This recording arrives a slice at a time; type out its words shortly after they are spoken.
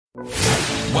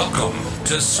Welcome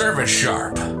to Service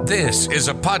Sharp. This is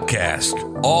a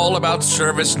podcast all about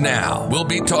ServiceNow. We'll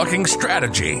be talking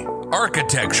strategy,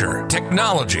 architecture,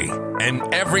 technology, and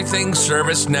everything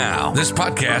ServiceNow. This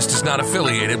podcast is not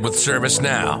affiliated with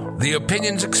ServiceNow. The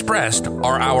opinions expressed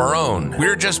are our own.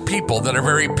 We're just people that are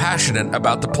very passionate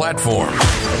about the platform.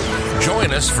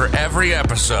 Join us for every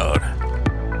episode.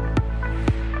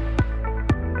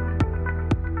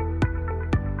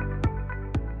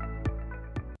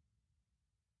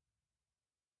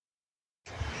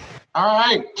 All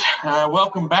right,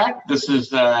 welcome back. This is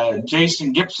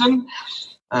Jason Gibson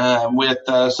with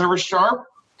Service Sharp.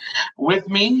 With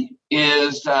me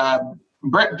is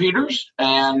Brett Peters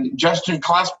and Justin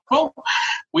Claspel.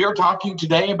 We are talking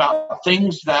today about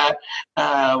things that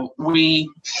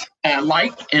we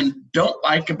like and don't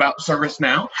like about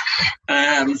ServiceNow.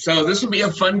 So this will be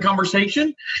a fun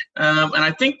conversation. And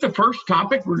I think the first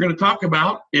topic we're going to talk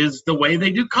about is the way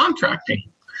they do contracting.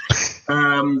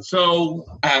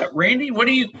 Randy, what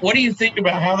do you think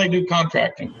about how they do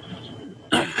contracting?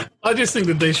 I just think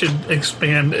that they should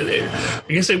expand. I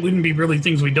guess it wouldn't be really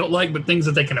things we don't like, but things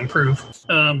that they can improve.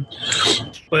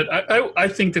 But I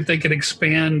think that they could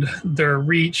expand their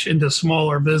reach into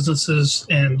smaller businesses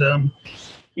and,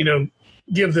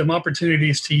 give them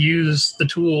opportunities to use the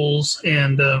tools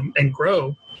and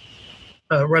grow.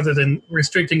 Rather than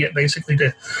restricting it basically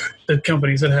to the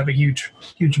companies that have a huge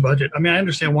budget. I mean, I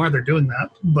understand why they're doing that,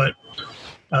 but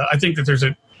I think that there's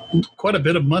quite a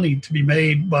bit of money to be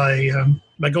made by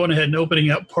going ahead and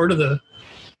opening up part of the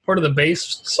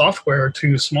base software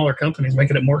to smaller companies,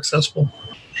 making it more accessible.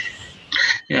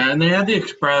 Yeah, and they had the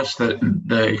Express.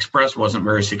 The Express wasn't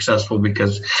very successful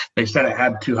because they said it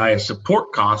had too high a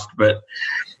support cost, but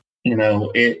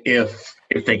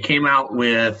if they came out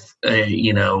with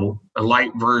a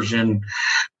light version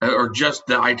or just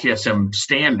the ITSM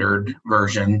standard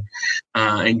version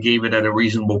and gave it at a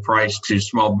reasonable price to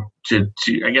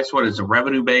I guess what is a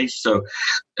revenue base. So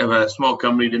if a small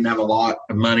company didn't have a lot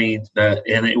of money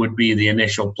and it would be the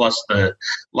initial plus the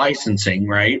licensing,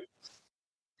 right?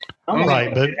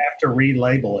 Right, but you'd have to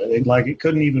relabel it. It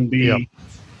couldn't even be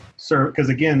because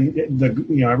again,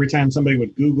 every time somebody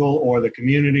would Google or the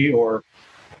community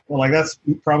that's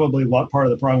probably what part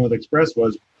of the problem with Express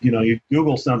was. You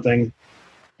Google something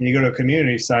and you go to a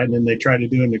community site and then they try to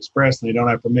do an Express and they don't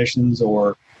have permissions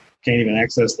or can't even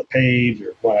access the page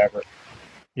or whatever.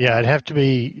 Yeah, they'd have to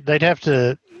be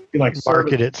like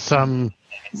market it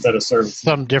instead of service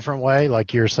some different way,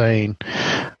 like you're saying.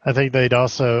 I think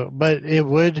but it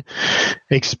would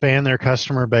expand their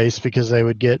customer base because they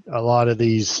would get a lot of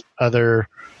these other,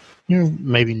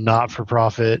 maybe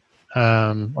not-for-profit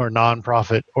or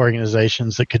non-profit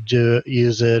organizations that could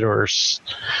use it, or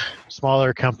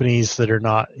smaller companies that are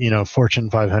not, Fortune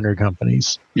 500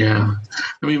 companies. Yeah,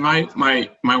 I mean, my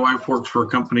wife works for a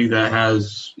company that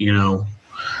has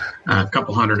a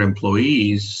couple hundred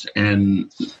employees,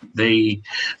 and they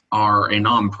are a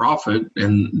nonprofit,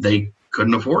 and they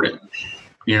couldn't afford it.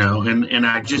 And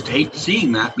I just hate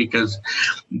seeing that because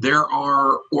there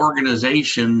are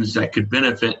organizations that could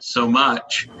benefit so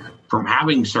much from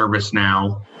having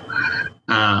ServiceNow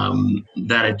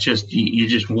that it just you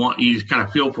just kind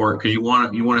of feel for it because you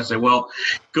want to say, well,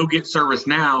 go get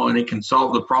ServiceNow and it can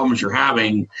solve the problems you're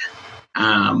having,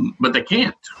 but they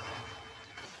can't.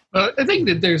 I think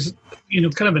that there's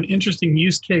kind of an interesting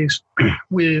use case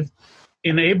with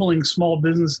enabling small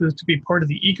businesses to be part of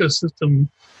the ecosystem.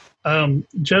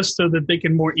 Just so that they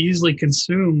can more easily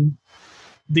consume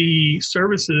the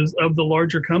services of the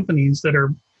larger companies that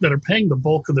are paying the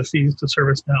bulk of the fees to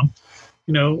ServiceNow.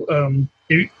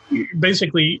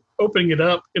 Basically opening it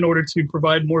up in order to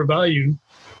provide more value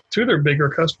to their bigger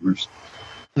customers.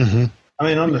 Mm-hmm. I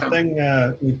mean, on the thing,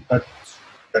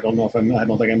 I don't know I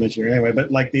don't think I mentioned it anyway,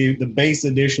 but like the base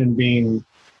edition being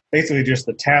basically just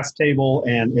the task table,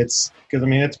 and it's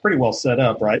pretty well set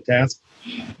up, right? Task.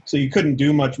 So you couldn't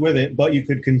do much with it, but you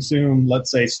could consume,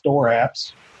 let's say, store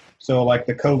apps. So like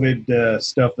the COVID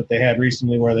stuff that they had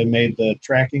recently where they made the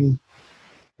tracking,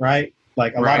 right?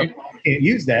 Like a lot of people can't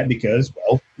use that because,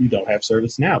 well, you don't have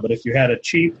ServiceNow. But if you had a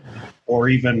cheap or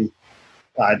even,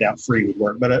 I doubt free would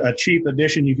work, but a cheap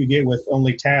edition you could get with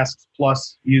only tasks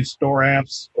plus use store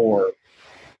apps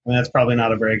that's probably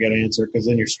not a very good answer because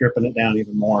then you're stripping it down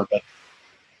even more. But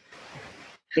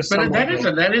But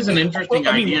that is an interesting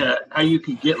idea, how you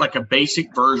could get like a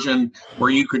basic version where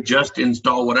you could just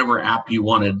install whatever app you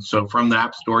wanted. So from the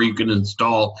App Store, you could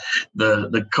install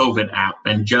the COVID app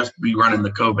and just be running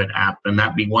the COVID app, and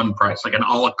that'd be one price, like an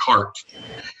a la carte.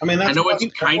 I mean, I know it's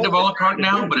kind of a la carte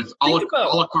now, but it's a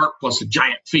la carte plus a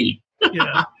giant fee.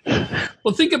 Yeah.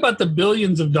 Well, think about the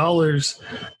billions of dollars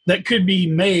that could be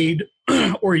made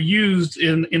or used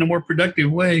in a more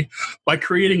productive way by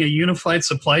creating a unified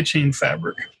supply chain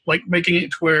fabric, like making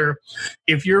it to where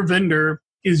if your vendor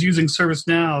is using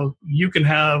ServiceNow, you can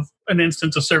have an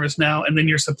instance of ServiceNow, and then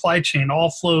your supply chain all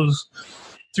flows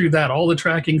through that, all the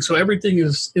tracking. So everything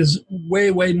is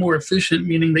way, way more efficient,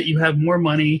 meaning that you have more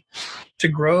money to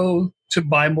grow, to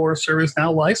buy more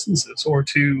ServiceNow licenses, or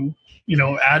to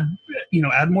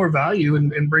add more value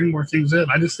and bring more things in.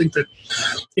 I just think that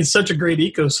it's such a great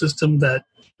ecosystem that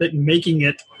making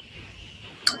it,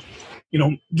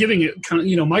 giving it kind of,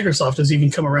 Microsoft has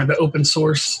even come around to open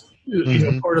source,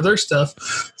 part of their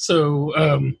stuff. So,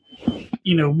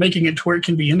 making it to where it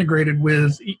can be integrated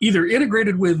with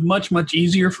much, much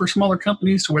easier for smaller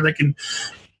companies to where they can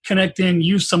connect in,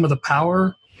 use some of the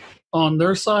power on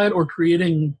their side, or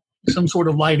creating some sort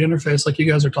of light interface like you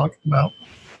guys are talking about.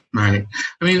 Right.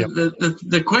 I mean,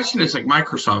 the question is like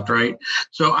Microsoft, right?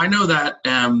 So I know that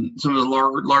some of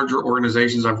the larger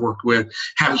organizations I've worked with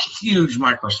have huge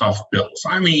Microsoft bills.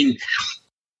 I mean,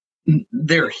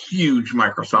 they're huge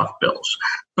Microsoft bills.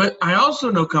 But I also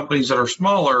know companies that are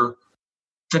smaller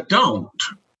that don't.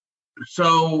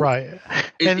 So right.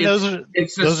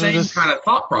 It's the same kind of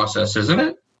thought process, isn't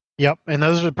it? Yep, and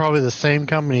those are probably the same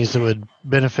companies that would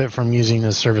benefit from using the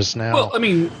ServiceNow. Well, I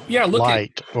mean,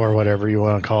 Lite or whatever you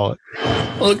want to call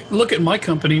it. Look at my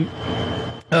company.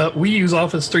 We use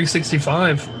Office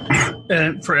 365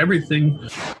 for everything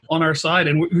on our side,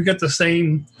 and we got the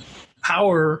same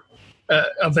power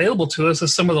available to us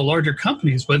as some of the larger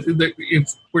companies. But if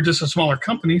we're just a smaller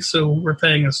company, so we're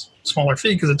paying a smaller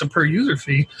fee because it's a per user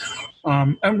fee.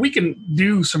 And we can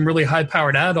do some really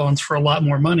high-powered add-ons for a lot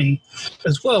more money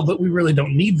as well, but we really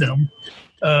don't need them.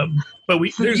 But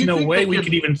there's no way we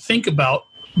could even think about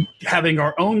having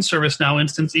our own ServiceNow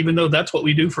instance, even though that's what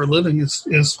we do for a living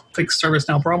is fix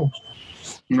ServiceNow problems.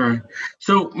 Right.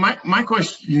 So my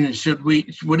question is,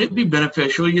 would it be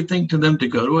beneficial, you think, to them to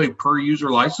go to a per user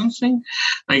licensing?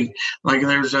 Like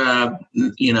there's a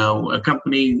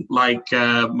company like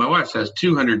my wife has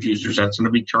 200 users. That's going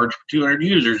to be charged for 200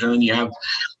 users. And then you have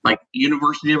like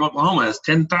University of Oklahoma has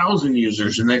 10,000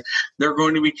 users, and they're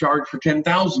going to be charged for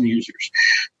 10,000 users.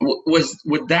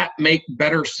 Would that make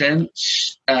better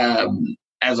sense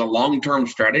as a long-term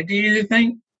strategy, do you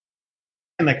think?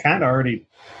 And they kind of already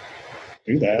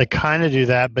do that. They kind of do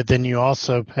that, but then you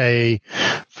also pay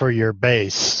for your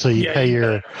base. So you pay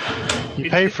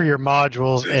for your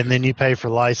modules, and then you pay for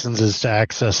licenses to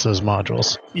access those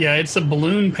modules. Yeah, it's a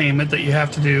balloon payment that you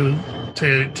have to do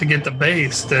to get the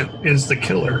base that is the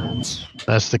killer.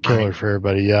 That's the killer for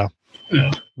everybody, yeah.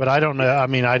 But I don't know. I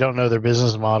mean, I don't know their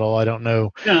business model. I don't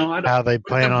know how they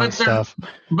plan on stuff.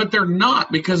 But they're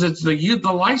not, because it's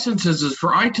the licenses is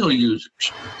for ITIL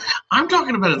users. I'm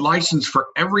talking about a license for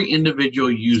every individual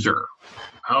user.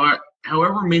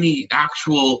 However many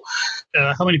actual.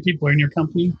 How many people are in your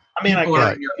company? I mean,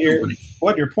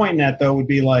 what you're pointing at though would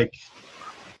be like,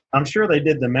 I'm sure they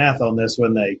did the math on this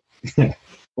when they.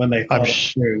 When they thought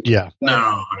it through. Yeah.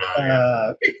 No.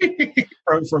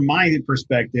 From my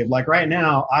perspective, like right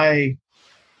now, I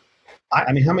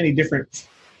mean, how many different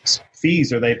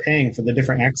fees are they paying for the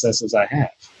different accesses I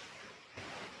have?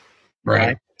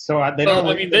 Right. So they don't.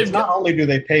 I mean, not only do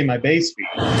they pay my base fee,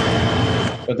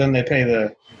 but then they pay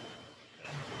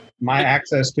my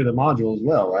access to the module as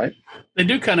well, right? They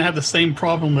do kind of have the same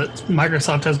problem that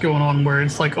Microsoft has going on, where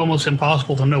it's like almost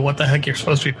impossible to know what the heck you're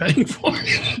supposed to be paying for.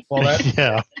 Well,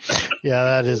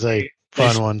 that is a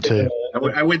fun one too.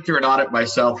 I went through an audit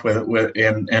myself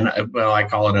and I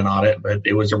call it an audit, but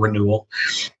it was a renewal.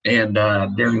 And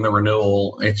during the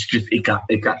renewal, it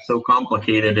got so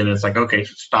complicated, and it's like, okay,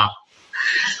 stop.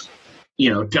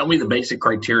 Tell me the basic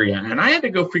criteria. And I had to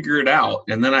go figure it out.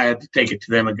 And then I had to take it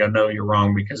to them and go, no, you're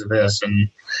wrong because of this. And,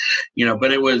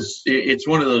 but it's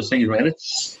one of those things, man.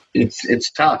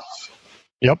 It's tough.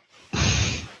 Yep.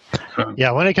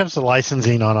 Yeah. When it comes to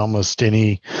licensing on almost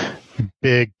any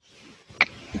big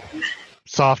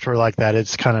software like that,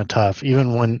 it's kind of tough.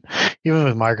 Even with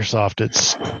Microsoft,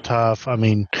 it's tough. I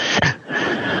mean,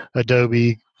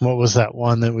 Adobe, what was that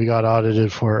one that we got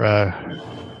audited for?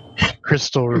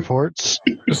 Crystal Reports.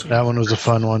 That one was a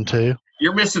fun one too.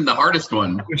 You're missing the hardest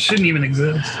one, which shouldn't even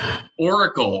exist.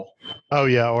 Oracle. Oh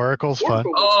yeah, Oracle's fun.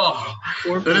 Oh,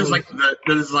 Oracle. that is like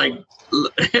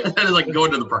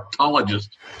going to the proctologist.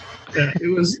 Yeah,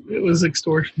 it was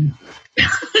extortion.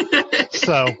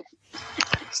 So,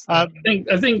 I think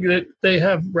that they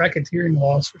have racketeering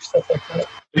laws for stuff like that.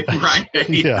 Right.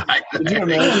 Yeah. Could you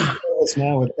imagine Service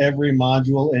Now with every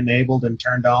module enabled and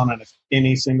turned on, and if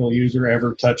any single user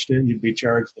ever touched it, you'd be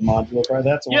charged the module price.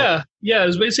 That's a lot. Yeah. It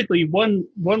was basically one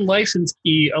license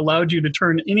key allowed you to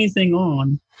turn anything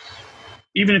on,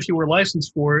 even if you were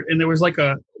licensed for it. And there was like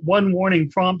a one warning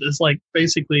prompt is like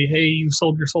basically, hey, you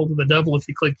sold your soul to the devil if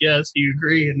you click yes. Do you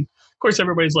agree? And of course,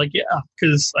 everybody's like, yeah,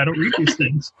 because I don't read these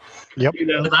things. Yep. You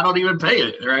know? I don't even pay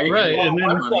it, right? Right. Well, And then,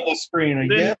 what's on the screen, a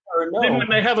yes or a no? then when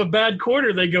they have a bad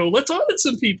quarter, they go, let's audit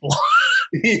some people.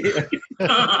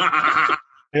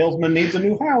 Salesman needs a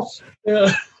new house.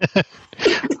 Yeah.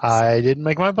 I didn't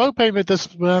make my boat payment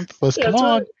this month. Let's come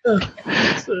on.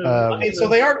 I mean, so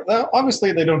they are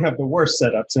obviously they don't have the worst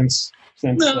setup since.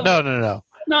 No. No.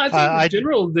 No, I think in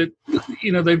general that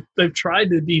they've tried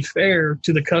to be fair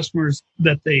to the customers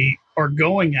that they are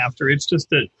going after. It's just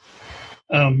that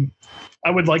I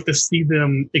would like to see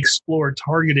them explore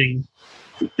targeting,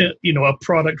 a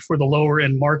product for the lower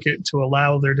end market to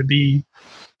allow there to be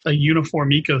a uniform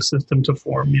ecosystem to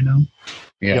form.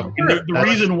 Yeah. And the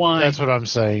reason why That's what I'm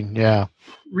saying. Yeah.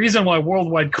 reason why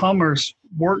worldwide commerce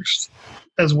works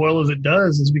as well as it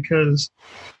does is because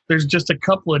there's just a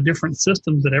couple of different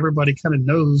systems that everybody kind of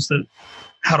knows that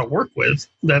how to work with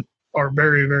that are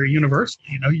very, very universal.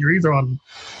 You're either on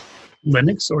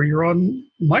Linux or you're on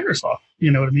Microsoft.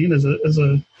 You know what I mean?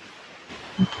 And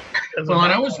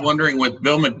I was wondering with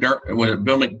Bill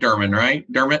McDermott,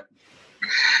 right? Dermott,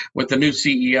 with the new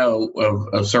CEO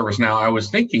of ServiceNow, I was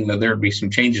thinking that there would be some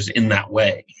changes in that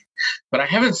way, but I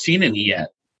haven't seen any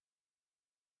yet.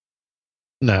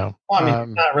 No. Well, I mean,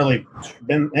 it's not really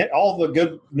been all the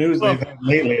good news they've had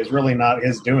lately is really not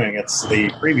his doing. It's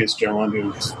the previous gentleman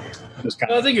who's just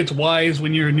kind of. I think it's wise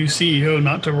when you're a new CEO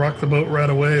not to rock the boat right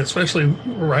away, especially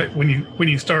right when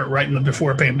you start right in the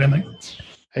before pandemic.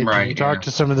 Hey, Right, can you talk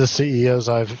to some of the CEOs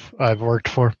I've worked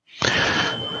for?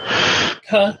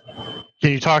 Huh?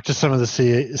 Can you talk to some of the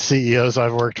CEOs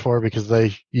I've worked for, because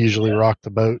they usually rock the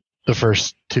boat the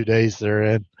first 2 days they're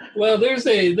in? Well, there's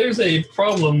a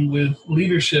problem with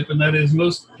leadership, and that is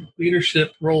most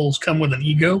leadership roles come with an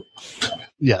ego,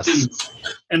 Yes.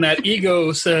 and that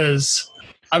ego says,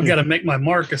 "I've got to make my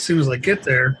mark as soon as I get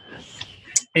there."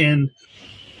 And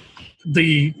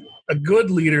a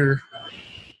good leader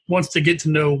wants to get to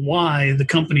know why the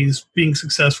company's being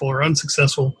successful or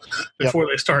unsuccessful before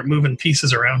they start moving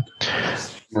pieces around.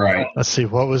 Right. Let's see.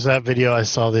 What was that video I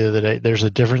saw the other day? There's a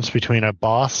difference between a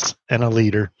boss and a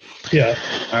leader. Yeah.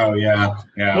 Oh, yeah.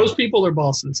 Yeah. Most people are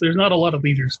bosses. There's not a lot of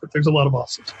leaders, but there's a lot of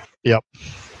bosses. Yep.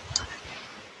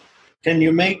 Can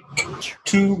you make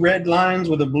 2 red lines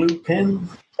with a blue pen?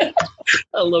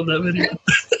 I love that video.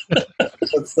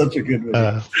 That's such a good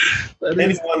video.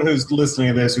 Anyone who's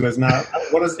listening to this who has not,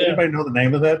 anybody know the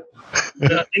name of that?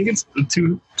 I think it's the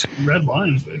two red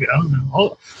lines. Maybe. I don't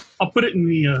know. I'll put it in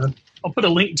the. I'll put a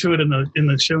link to it in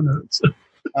the show notes.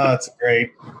 Oh, it's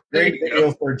great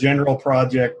video for general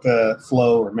project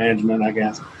flow or management, I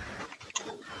guess.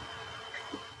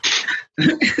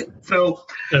 So,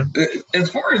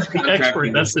 as far as The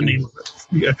Expert, that's the name of it.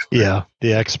 The Expert. Yeah,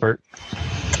 the expert.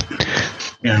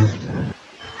 Yeah.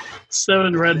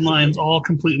 7 red lines, all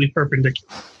completely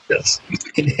perpendicular. Yes,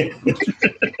 Can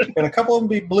a couple of them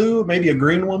be blue, maybe a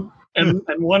green one? and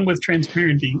one with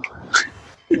transparent ink,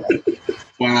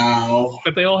 Wow.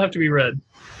 but they all have to be red.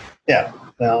 Yeah.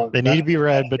 No, They need to be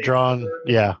red, but drawn.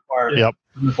 Yeah. Yep.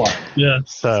 Yeah.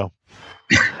 So,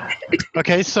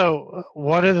 okay. So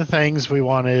one of the things we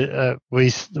wanted, we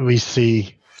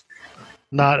see,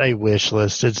 not a wish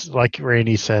list. It's like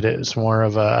Randy said. It's more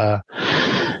of a,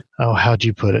 how'd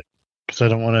you put it? Because I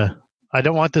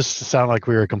don't want this to sound like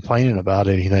we were complaining about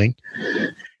anything.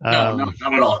 No,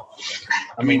 not at all.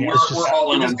 I mean, we're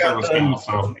all in on ServiceNow.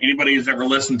 So anybody who's ever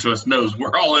listened to us knows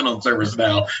we're all in on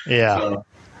ServiceNow. Yeah. So.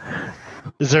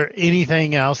 Is there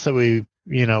anything else that we,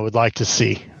 would like to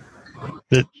see?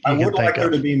 That I would like there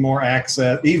to be more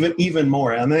access, even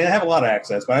more. I mean, they have a lot of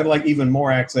access, but I'd like even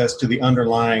more access to the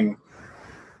underlying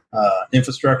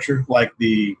infrastructure. Like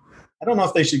I don't know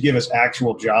if they should give us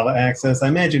actual Java access. I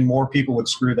imagine more people would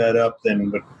screw that up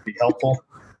than would be helpful.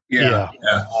 Yeah.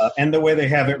 And the way they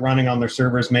have it running on their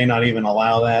servers may not even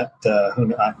allow that.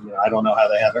 I don't know how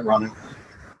they have it running,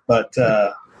 but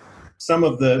some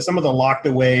of the locked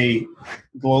away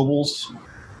globals,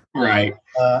 right?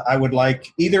 I would like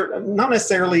either not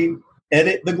necessarily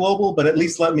edit the global, but at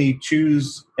least let me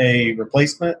choose a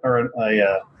replacement or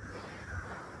a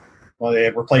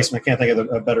replacement. I can't think of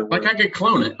a better word. Like I could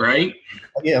clone it, right?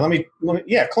 Yeah, let me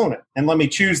clone it, and let me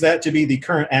choose that to be the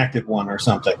current active one or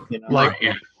something. Like,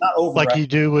 not override. Like you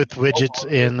do with widgets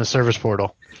in the service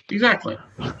portal. Exactly.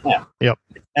 Yeah. Yep.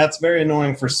 That's very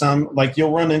annoying for some. Like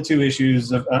you'll run into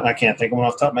issues of I can't think of one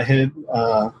off the top of my head.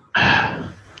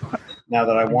 Now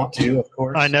that I want to, of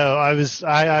course. I know.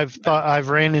 I've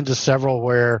ran into several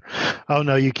where, oh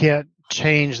no, you can't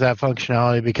change that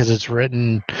functionality because it's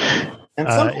written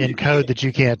in code that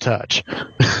you can't touch.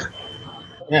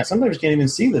 Yeah, sometimes you can't even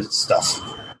see this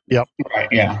stuff. Yep. Right.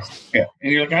 Yeah. Yeah.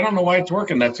 And you're like, I don't know why it's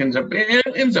working. It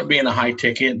ends up being a high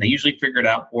ticket, and they usually figure it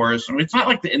out for us. I mean, it's not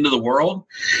like the end of the world,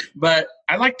 but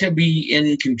I like to be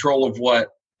in control of what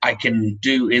I can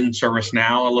do in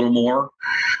ServiceNow a little more.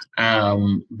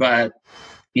 But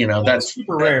that's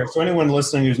super rare. So anyone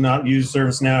listening who's not used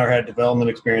ServiceNow or had development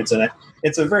experience in it,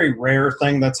 it's a very rare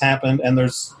thing that's happened, and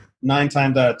there's 9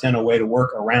 times out of 10 a way to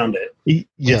work around it.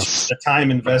 Yes. It's the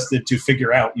time invested to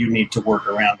figure out you need to work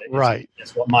around it. Right.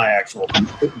 That's what my actual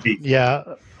beef.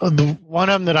 Yeah. The one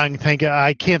of them that I'm thinking,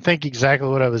 I can't think exactly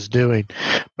what I was doing,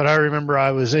 but I remember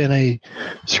I was in a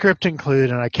script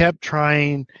include and I kept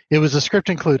trying. It was a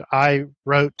script include I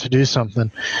wrote to do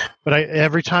something, but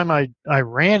every time I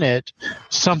ran it,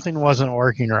 something wasn't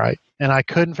working right. And I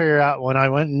couldn't figure out when I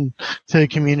went into the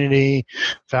community,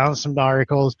 found some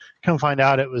articles, come find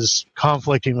out it was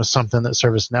conflicting with something that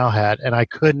ServiceNow had, and I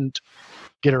couldn't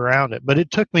get around it. But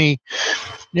it took me,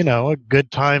 a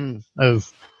good time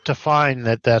to find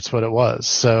that that's what it was.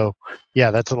 So,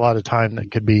 yeah, that's a lot of time that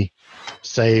could be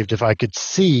saved if I could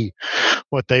see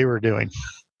what they were doing.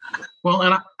 Well,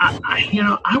 and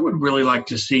I would really like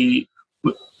to see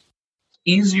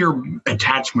easier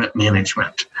attachment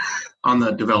management on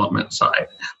the development side.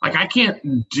 Like I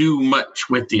can't do much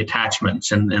with the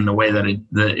attachments and the way that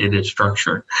it is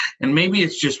structured. And maybe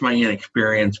it's just my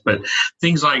inexperience, but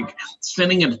things like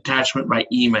sending an attachment by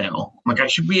email, like I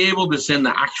should be able to send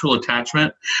the actual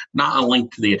attachment, not a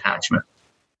link to the attachment,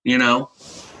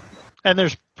 And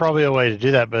there's probably a way to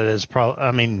do that, but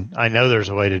I know there's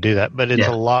a way to do that, but it's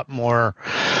a lot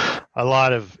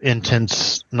of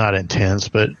not intense,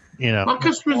 but well,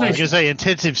 customization. I could say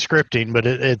intensive scripting, but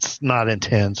it's not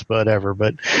intense, whatever.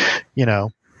 But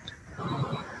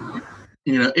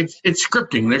it's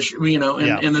scripting. There should be,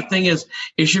 and the thing is,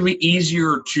 it should be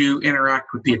easier to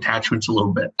interact with the attachments a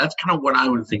little bit. That's kind of what I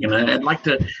was thinking. I'd like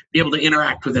to be able to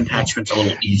interact with attachments a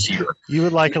little easier. You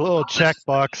would like a little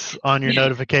checkbox on your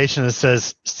notification that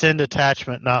says "send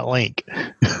attachment, not link."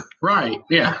 Right.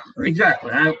 Yeah.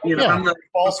 Exactly. I'm the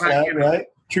false flag, right?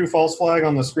 True false flag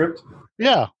on the script.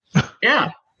 Yeah.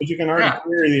 Yeah. But you can already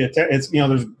query the it's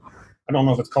there's I don't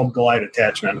know if it's called glide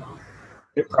attachment.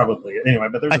 It probably anyway,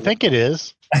 but I think it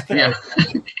is. Yeah.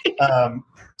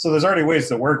 So there's already ways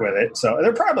to work with it. So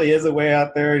there probably is a way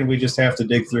out there, and we just have to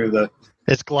dig through the.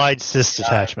 It's glide sys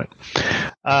attachment.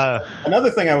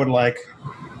 Another thing I would like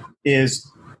is,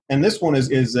 and this one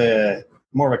is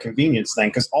more of a convenience thing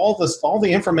because all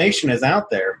the information is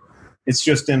out there. It's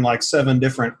just in like 7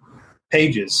 different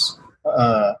pages.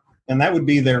 And that would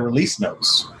be their release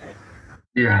notes.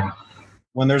 Yeah.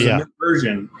 When there's a new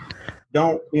version,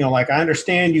 I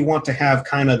understand you want to have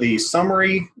kind of the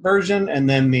summary version and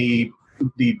then the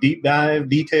deep dive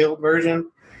detailed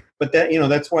version, but that,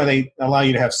 that's why they allow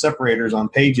you to have separators on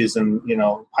pages and,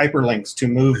 hyperlinks to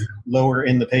move lower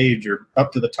in the page or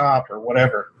up to the top or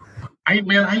whatever. I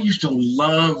used to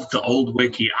love the old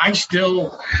wiki. I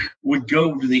still would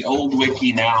go to the old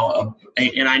wiki now,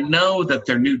 and I know that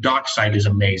their new doc site is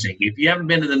amazing. If you haven't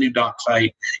been to the new doc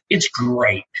site, it's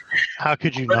great. How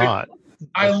could you not?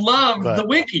 I love the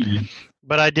wiki.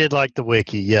 But I did like the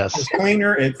wiki, yes. It's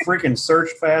cleaner. It freaking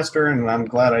searched faster, and I'm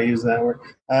glad I used that word.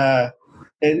 I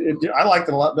liked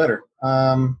it a lot better.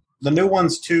 The new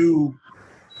one's too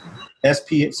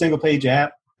SP single-page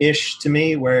app-ish to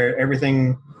me, where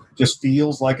everything just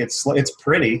feels like it's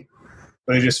pretty,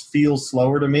 but it just feels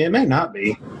slower to me. It may not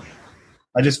be.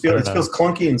 I just feel feels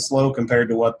clunky and slow compared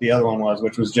to what the other one was,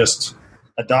 which was just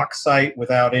a doc site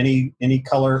without any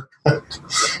color.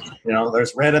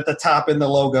 There's red at the top in the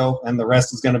logo, and the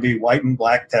rest is going to be white and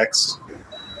black text.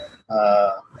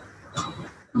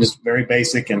 Just very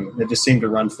basic, and it just seemed to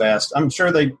run fast. I'm sure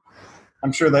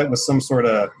that was some sort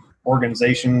of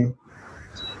organization.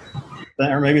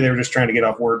 Or maybe they were just trying to get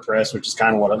off WordPress, which is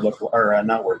kind of what it looked like. Or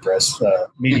not WordPress,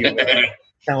 Medium.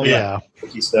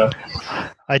 Stuff.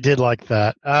 I did like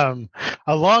that.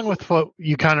 Along with what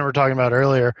you kind of were talking about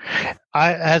earlier,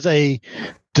 I, as a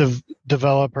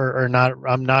developer, or not,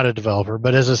 I'm not a developer,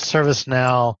 but as a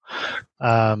ServiceNow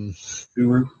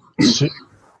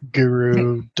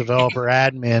guru developer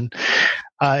admin,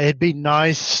 it'd be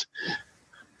nice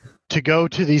to go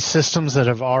to these systems that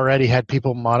have already had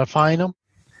people modifying them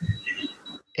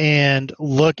and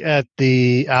look at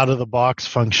the out of the box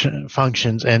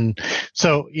functions. And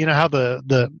so, how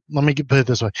let me put it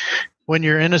this way. when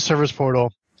you're in a service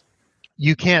portal,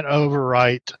 you can't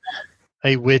overwrite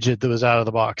a widget that was out of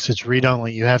the box. It's read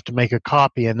only. You have to make a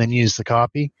copy and then use the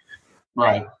copy.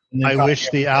 Right. I wish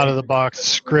the out of the box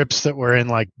scripts that were in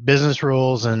like business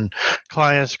rules and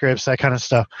client scripts, that kind of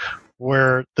stuff,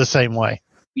 were the same way.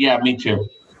 Yeah, me too.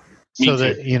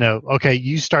 That, okay,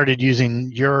 you started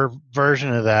using your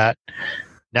version of that.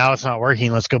 Now it's not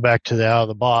working. Let's go back to the out of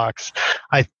the box.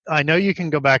 I know you can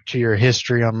go back to your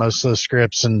history on most of those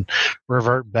scripts and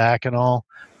revert back and all,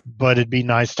 but it'd be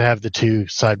nice to have the two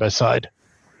side by side.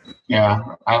 Yeah,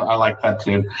 I like that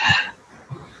too.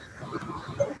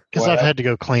 Because I've had to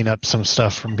go clean up some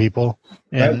stuff from people,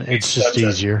 and it's just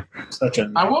easier.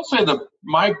 I will say that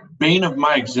my bane of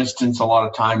my existence a lot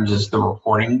of times is the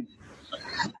reporting.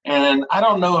 And I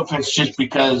don't know if it's just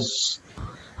because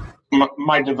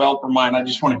my developer mind, I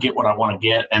just want to get what I want to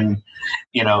get, and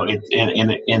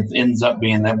it ends up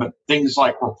being that. But things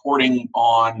like reporting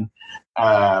on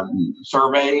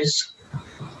surveys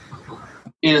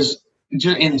is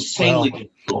just insanely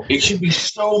difficult. It should be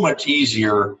so much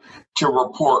easier to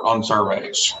report on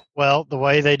surveys. Well, the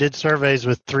way they did surveys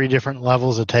with 3 different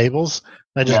levels of tables,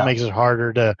 that just makes it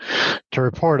harder to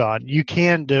report on. You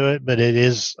can do it, but it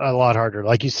is a lot harder.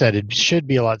 Like you said, it should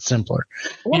be a lot simpler.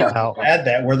 Add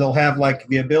that where they'll have like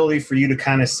the ability for you to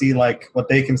kind of see like what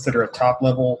they consider a top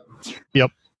level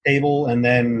table, and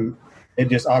then it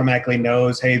just automatically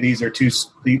knows, hey, these are two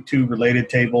related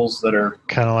tables that are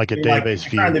kind of like a database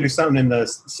view. Trying to do something in the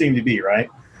CMDB, right?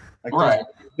 Like right.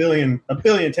 A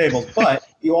billion tables, but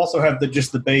you also have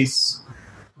the base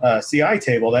CI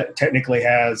table that technically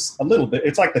has a little bit.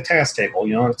 It's like the task table,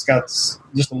 it's got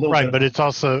just a little bit. Right, but it's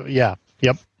also, yep.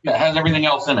 Yeah, it has everything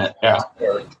else in it, yeah.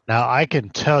 Now, I can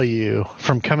tell you,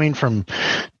 from coming from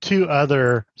 2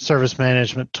 other service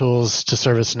management tools to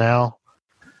ServiceNow,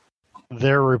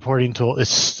 their reporting tool is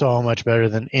so much better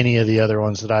than any of the other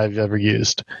ones that I've ever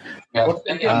used. Yeah.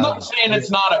 I'm not saying it's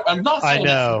not it's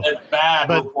a bad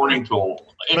reporting tool.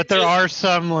 But there are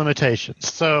some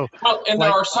limitations. So, there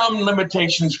are some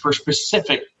limitations for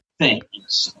specific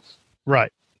things.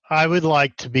 Right. I would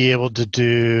like to be able to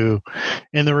do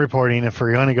in the reporting, if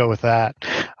we're going to go with that,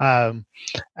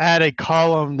 add a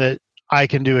column that I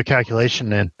can do a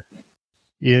calculation in.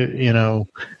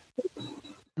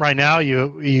 Right now,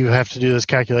 you have to do those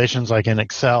calculations like in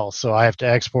Excel, so I have to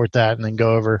export that and then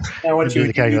go over and do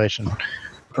the calculation.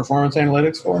 Performance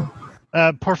analytics for?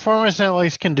 Performance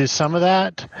analytics can do some of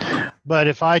that, but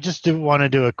if I just want to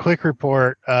do a quick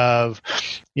report of,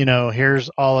 here's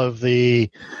all of I'm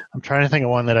trying to think of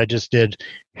one that I just did.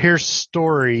 Here's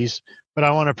stories, but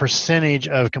I want a percentage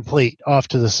of complete off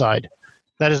to the side.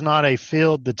 That is not a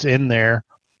field that's in there.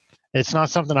 It's not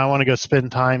something I want to go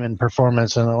spend time in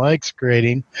performance analytics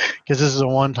creating, because this is a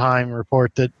one-time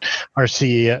report that our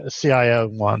CIO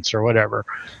wants or whatever.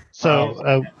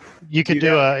 So you could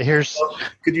do here's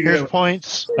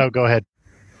points. Oh, go ahead.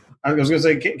 I was going to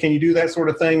say, can you do that sort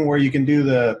of thing where you can do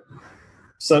the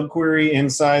subquery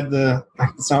inside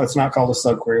it's not called a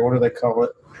subquery. What do they call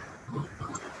it?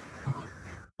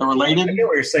 The related? I get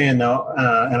what you're saying though.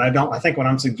 And I think what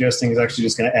I'm suggesting is actually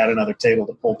just going to add another table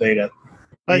to pull data.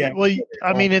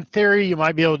 In theory, you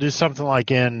might be able to do something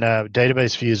like in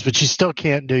database views, but you still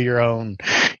can't do your own.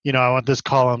 I want this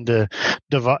column to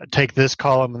take this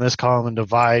column and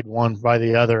divide one by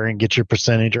the other and get your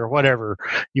percentage or whatever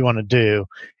you want to do.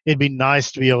 It'd be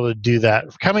nice to be able to do that.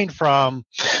 Coming from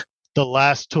the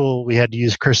last tool, we had to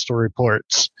use Crystal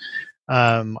Reports.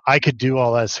 I could do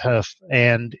all that stuff,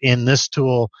 and in this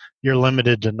tool, you're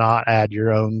limited to not add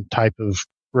your own type of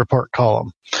report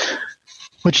column,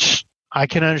 which I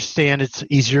can understand. It's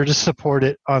easier to support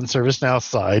it on ServiceNow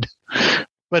side,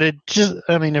 but it just,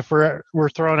 if we're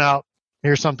throwing out,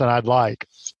 here's something I'd like,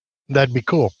 that'd be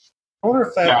cool. I wonder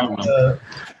if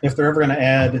they're ever going to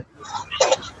add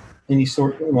any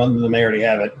sort, they may already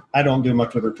have it. I don't do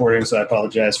much with reporting, so I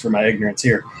apologize for my ignorance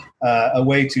here. A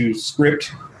way to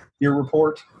script your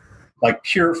report, like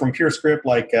from pure script,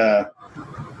 like,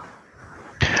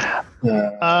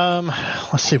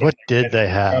 let's see, what did they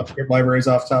have? Script libraries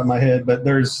off the top of my head, but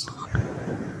there's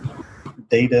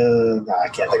data. I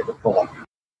can't think of it. Hold on.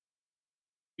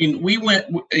 We went,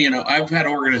 I've had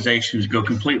organizations go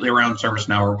completely around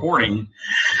ServiceNow reporting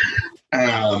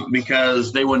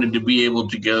because they wanted to be able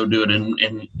to go do it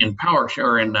in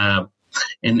PowerShell now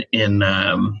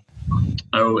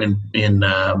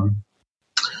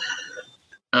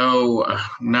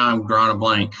I'm drawing a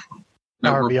blank.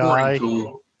 Power BI.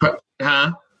 Tool.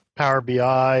 Power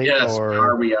BI. Yes, or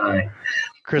Power BI.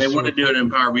 They want to do it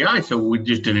in Power BI, so we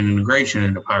just did an integration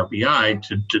into Power BI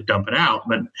to dump it out.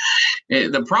 But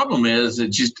the problem is,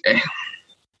 it's just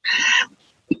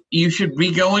you should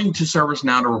be going to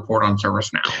ServiceNow to report on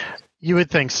ServiceNow. You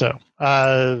would think so.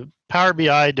 Power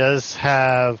BI does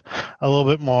have a little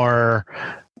bit more.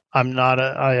 I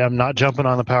am not jumping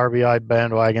on the Power BI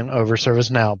bandwagon over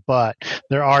ServiceNow, but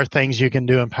there are things you can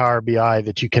do in Power BI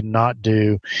that you cannot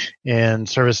do in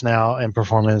ServiceNow and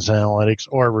performance analytics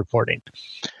or reporting.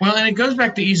 Well, and it goes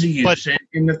back to easy use. But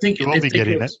and I think if they could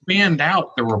expand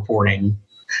out the reporting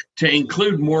to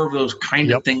include more of those kind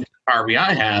of things Power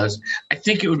BI has, I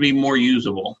think it would be more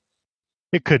usable.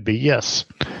 It could be, yes.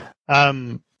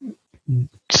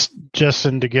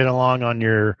 Justin, to get along on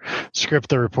your script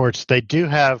the reports, they do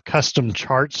have custom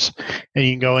charts, and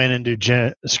you can go in and do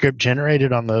script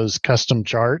generated on those custom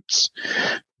charts.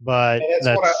 But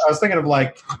that's what I was thinking of.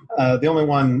 Like the only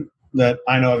one that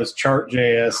I know of is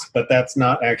Chart.js, but that's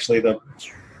not actually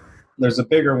there's a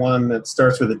bigger one that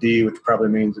starts with a D, which probably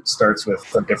means it starts with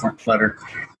a different letter.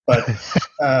 But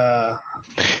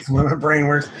when my brain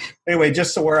works. Anyway,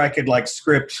 just so where I could like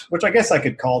script, which I guess I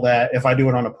could call that, if I do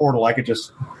it on a portal, I could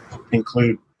just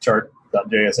include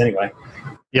chart.js anyway.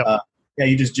 Yep.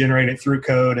 You just generate it through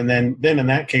code, and then in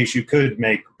that case, you could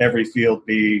make every field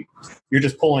be, you're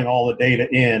just pulling all the data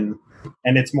in,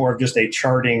 and it's more of just a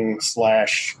charting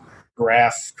 /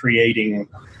 graph creating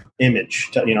image.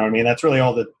 You know what I mean? That's really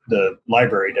all that the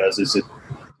library does. Is it?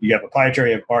 You have a pie chart,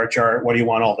 you have a bar chart. What do you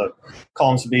want all the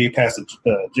columns to be? Pass a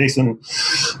JSON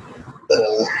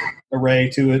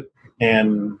array to it,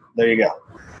 and there you go.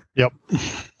 Yep.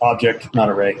 Object, not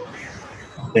array.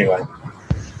 Anyway.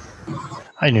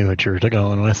 I knew what you were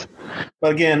going with.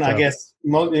 But again, I guess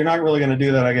you're not really going to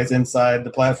do that, I guess, inside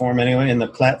the platform anyway. In the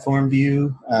platform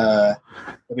view,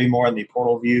 it'll be more in the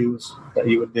portal views that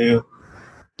you would do.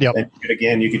 Yep. And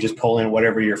again, you could just pull in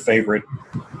whatever your favorite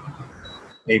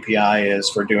API is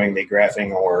for doing the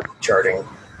graphing or charting.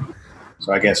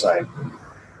 So I guess I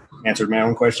answered my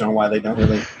own question on why they don't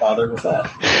really bother with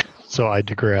that. So I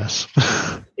digress.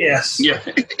 Yes. Yeah.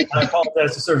 I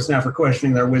apologize to ServiceNow for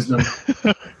questioning their wisdom.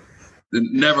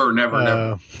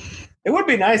 Never. It would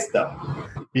be nice though.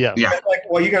 Yeah. Like,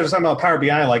 well, you guys are talking about Power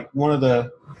BI. Like one of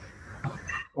the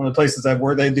places I've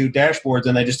worked, they do dashboards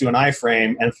and they just do an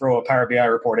iframe and throw a Power BI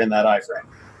report in that iframe.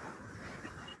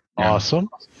 Awesome.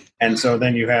 And so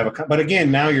then you have but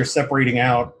again, now you're separating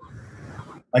out,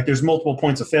 like there's multiple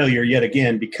points of failure yet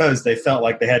again, because they felt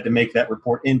like they had to make that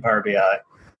report in Power BI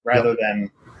rather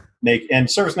than and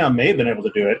ServiceNow may have been able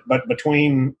to do it, but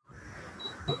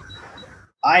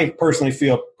I personally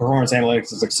feel performance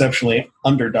analytics is exceptionally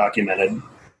underdocumented,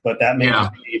 but that may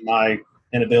just be my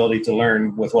inability to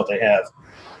learn with what they have.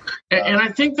 And I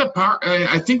think the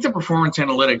performance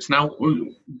analytics. Now,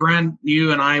 Brand,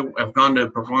 you and I have gone to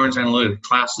performance analytics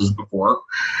classes before,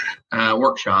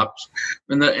 workshops.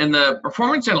 And the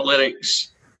performance analytics,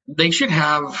 they should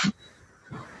have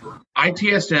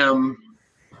ITSM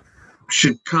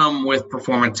should come with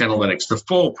performance analytics, the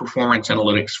full performance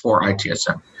analytics for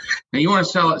ITSM. Now, you want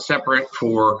to sell it separate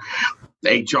for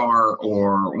HR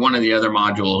or one of the other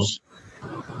modules.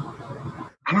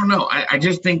 I don't know. I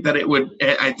just think that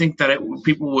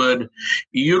people would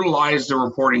utilize the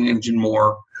reporting engine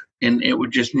more, and it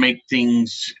would just make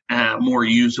things more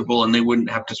usable, and they wouldn't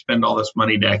have to spend all this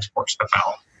money to export stuff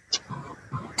out.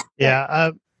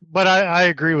 Yeah, but I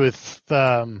agree with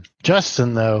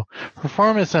Justin, though.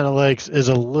 Performance analytics is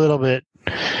a little bit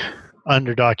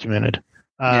underdocumented.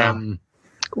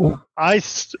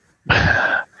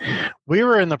 We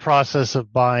were in the process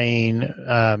of buying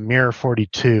Mirror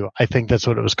 42. I think that's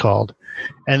what it was called.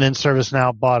 And then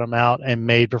ServiceNow bought them out and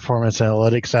made performance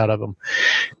analytics out of them.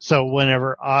 So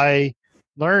whenever I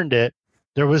learned it,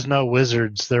 there was no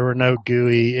wizards. There were no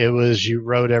GUI. It was you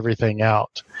wrote everything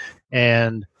out.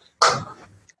 And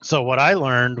so what I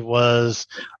learned was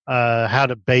how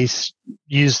to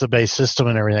use the base system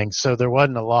and everything. So there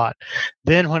wasn't a lot.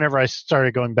 Then whenever I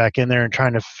started going back in there and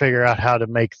trying to figure out how to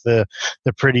make the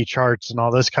pretty charts and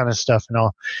all this kind of stuff and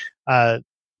all,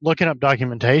 looking up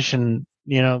documentation,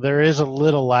 there is a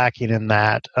little lacking in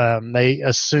that. They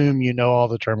assume you know all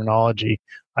the terminology.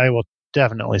 I will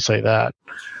definitely say that.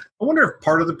 I wonder if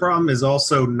part of the problem is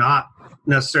also not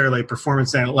necessarily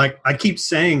performance analytics. Like I keep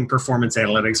saying performance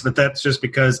analytics, but that's just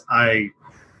because I'm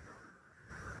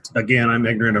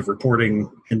ignorant of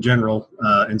reporting in general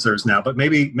in ServiceNow. But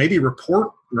maybe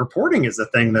reporting is the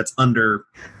thing that's under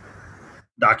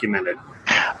documented.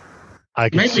 I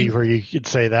can see where you could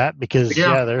say that because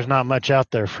there's not much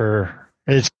out there for.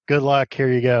 It's good luck.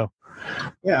 Here you go.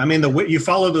 Yeah, I mean you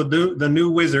follow the new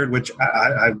wizard, which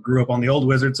I grew up on the old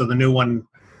wizard, so the new one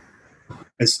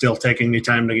is still taking me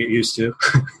time to get used to.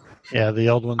 Yeah, the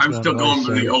old one's I'm still going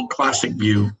to the old classic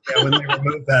view. Yeah, when they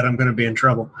remove that, I'm going to be in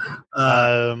trouble.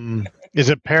 Is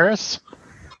it Paris?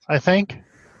 I think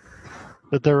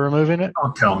that they're removing it.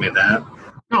 Don't tell me that.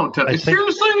 No,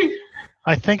 seriously?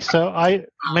 I think so. I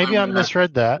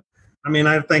misread that. I mean,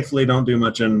 I thankfully don't do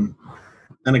much and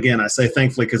again, I say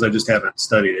thankfully because I just haven't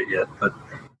studied it yet. But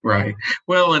right.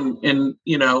 Well, and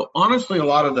honestly, a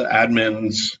lot of the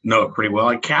admins know it pretty well.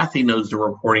 Like Kathy knows the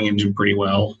reporting engine pretty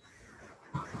well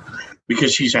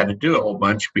because she's had to do a whole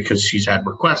bunch because she's had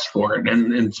requests for it,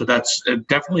 and so that's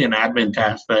definitely an admin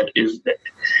task that is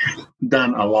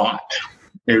done a lot.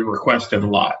 It requested a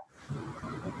lot.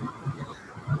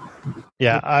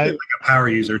 Yeah, like a power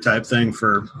user type thing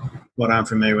for what I'm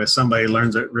familiar with. Somebody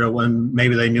learns it real well.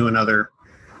 Maybe they knew another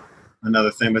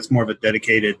thing, but it's more of a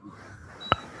dedicated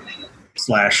 /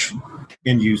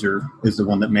 end user is the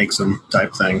one that makes them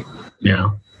type thing.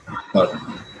 Yeah. But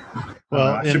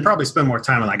I should probably spend more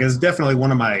time on that. It's definitely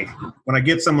one of my, when I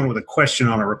get someone with a question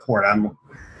on a report, I'm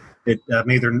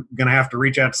either going to have to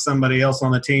reach out to somebody else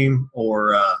on the team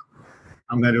or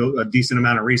I'm going to do a decent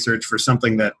amount of research for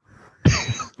something that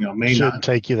may shouldn't not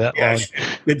take you that long.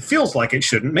 It feels like it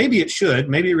shouldn't. Maybe it should.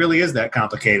 Maybe it really is that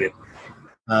complicated.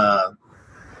 But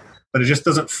it just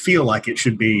doesn't feel like it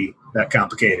should be that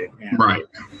complicated. And right.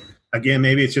 Again,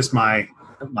 maybe it's just my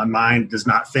mind does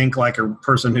not think like a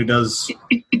person who does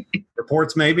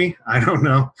reports. Maybe I don't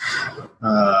know.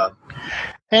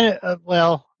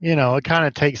 It kind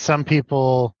of takes some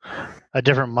people a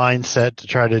different mindset to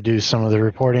try to do some of the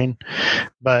reporting.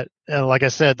 But like I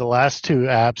said, the last 2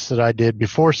 apps that I did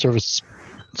before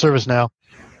ServiceNow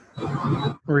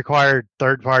required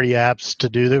third-party apps to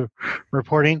do the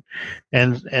reporting,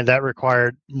 and that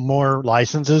required more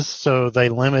licenses, so they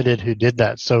limited who did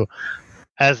that. So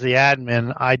as the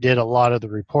admin, I did a lot of the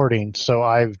reporting, so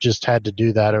I've just had to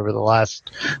do that over the last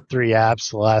 3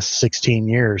 apps, the last 16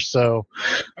 years. So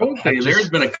I will say there's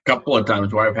been a couple of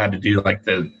times where I've had to do like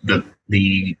the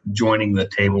joining the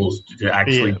tables to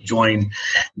actually do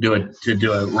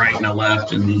a right and a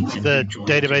left and the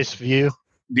database view.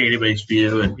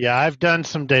 And I've done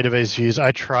some database views.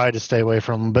 I try to stay away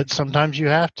from them, but sometimes you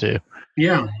have to.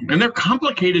 Yeah, and they're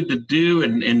complicated to do,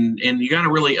 and you got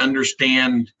to really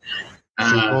understand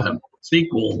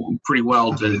SQL pretty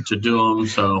well to do them.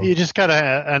 So you just got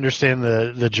to understand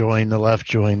the join, the left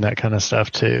join, that kind of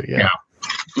stuff too. Yeah.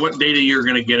 What data you're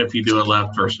going to get if you do a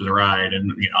left versus a right,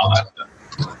 and all that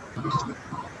stuff.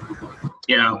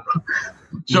 Yeah.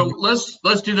 So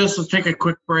let's do this. Let's take a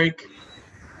quick break.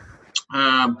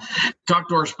 Talk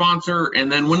to our sponsor,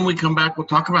 and then when we come back, we'll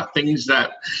talk about things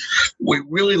that we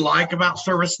really like about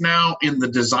ServiceNow in the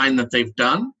design that they've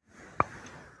done.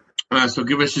 So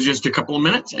give us just a couple of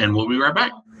minutes, and we'll be right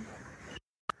back.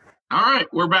 All right,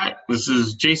 we're back. This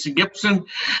is Jason Gibson,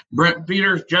 Brent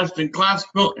Peters, Justin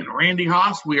Classical, and Randy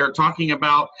Haas. We are talking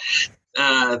about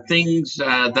things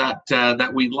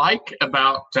that we like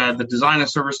about the design of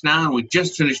ServiceNow, and we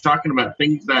just finished talking about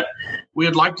things that we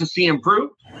would like to see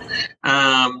improved.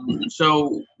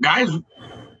 So, guys,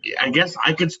 I guess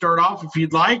I could start off if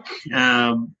you'd like.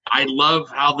 I love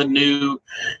how the new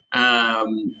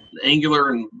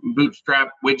Angular and Bootstrap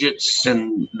widgets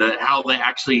and how they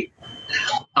actually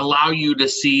allow you to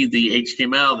see the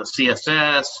HTML, the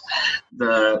CSS,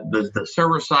 the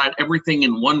server side, everything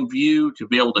in one view to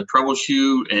be able to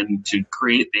troubleshoot and to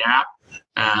create the app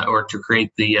or to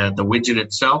create the widget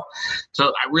itself. So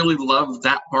I really love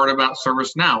that part about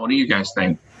ServiceNow. What do you guys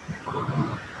think?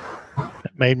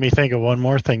 It made me think of one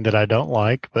more thing that I don't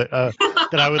like, but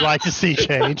that I would like to see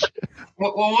change.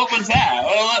 Well, what was that?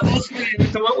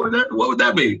 What would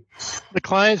that be? The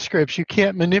client scripts. You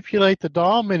can't manipulate the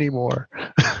DOM anymore.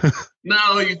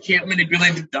 No, you can't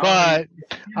manipulate the DOM. But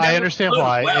I understand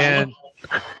why. Well. And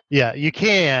yeah, you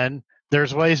can.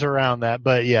 There's ways around that,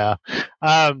 but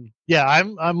I'm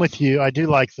with you. I do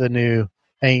like the new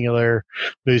Angular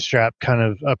Bootstrap kind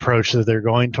of approach that they're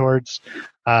going towards.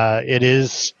 It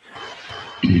is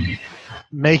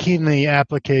making the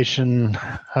application,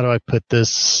 how do I put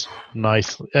this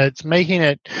nicely? It's making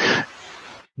it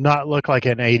not look like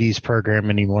an 80s program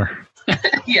anymore.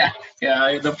 Yeah.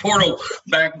 The portal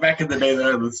back in the day,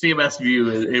 the CMS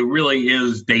view, it really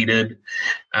is dated,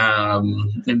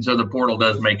 and so the portal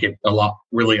does make it a lot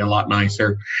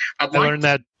nicer. I learned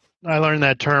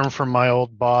that term from my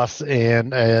old boss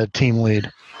and a team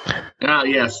lead.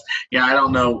 Yes. Yeah, I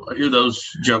don't know who those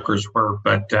jokers were,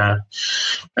 but they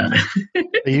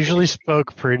usually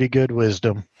spoke pretty good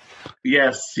wisdom.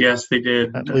 Yes, they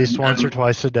did. At least once or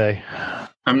twice a day.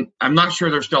 I'm not sure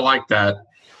they're still like that.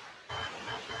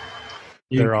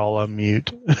 They're all on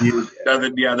mute.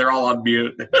 Yeah, they're all on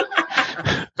mute.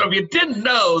 So if you didn't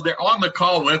know, they're on the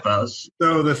call with us.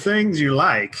 So the things you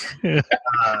like.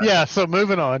 Yeah. So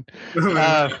moving on.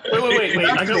 Wait!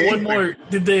 I got one more.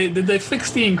 Did they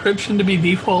fix the encryption to be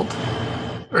default,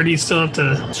 or do you still have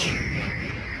to?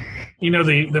 You know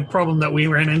the problem that we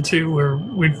ran into where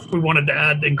we wanted to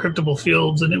add encryptable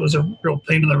fields and it was a real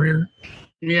pain in the rear.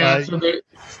 Yeah,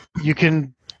 You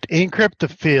can encrypt the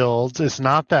fields. It's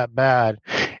not that bad.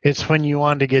 It's when you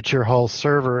want to get your whole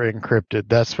server encrypted.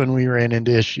 That's when we ran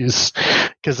into issues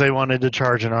because they wanted to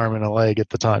charge an arm and a leg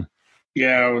at the time.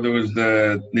 yeah. There was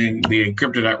the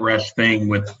encrypted at rest thing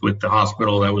with the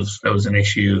hospital. That was an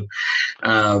issue.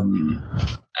 I'll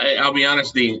be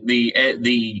honest.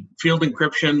 The field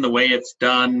encryption, the way it's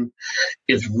done,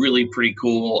 is really pretty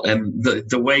cool. And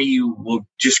the way you will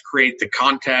just create the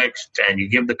context and you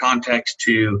give the context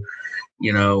to,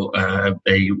 a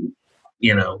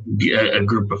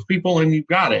group of people, and you've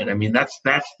got it. I mean, that's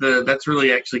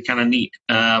really actually kind of neat.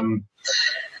 The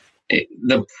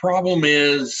problem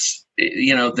is,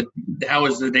 how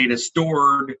is the data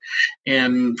stored?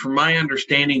 And from my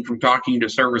understanding from talking to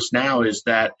ServiceNow is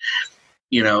that,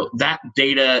 that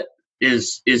data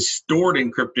is stored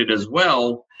encrypted as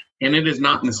well, and it is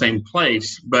not in the same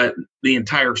place, but the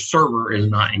entire server is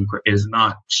not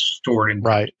stored encrypted.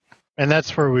 Right. And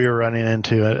that's where we were running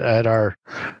into it at our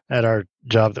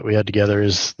job that we had together.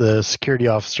 Is the security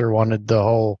officer wanted the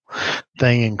whole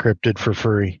thing encrypted for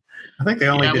free. I think they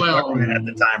only did government at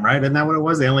the time, right? Isn't that what it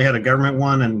was? They only had a government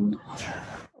one, and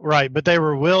right. But they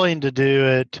were willing to do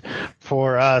it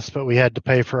for us, but we had to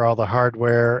pay for all the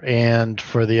hardware and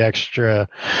for the extra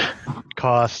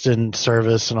cost and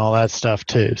service and all that stuff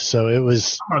too. So it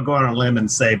was. I'm gonna go on a limb and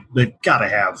say they've got to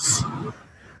have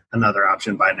another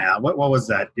option by now. What was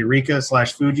that?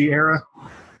 Eureka/Fuji era?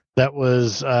 That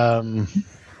was. I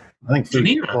think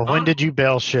Fuji. Well, when did you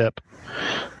bail ship?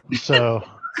 So.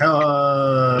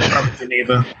 Probably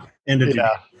Geneva.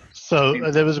 Yeah. So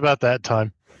it was about that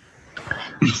time.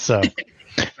 So.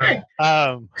 They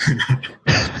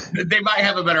might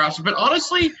have a better option, but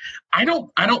honestly, I don't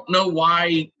know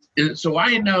why. So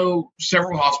I know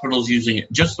several hospitals using it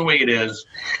just the way it is,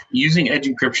 using edge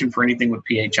encryption for anything with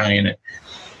PHI in it.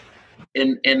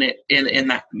 In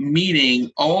that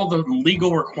meeting, all the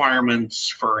legal requirements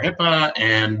for HIPAA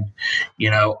and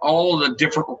all the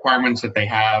different requirements that they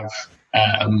have.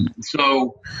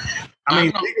 So, I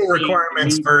mean, legal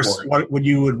requirements versus what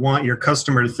you would want your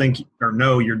customer to think or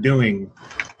know you're doing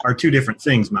are two different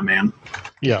things, my man.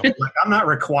 Yeah, like, I'm not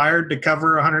required to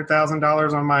cover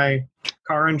 $100,000 on my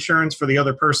car insurance for the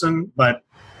other person, but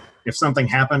if something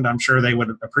happened, I'm sure they would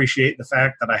appreciate the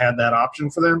fact that I had that option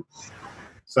for them.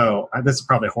 So this is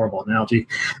probably a horrible analogy.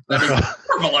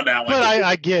 Horrible analogy. But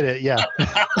I get it, yeah.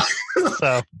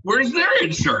 So where's their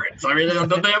insurance? I mean,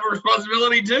 don't they have a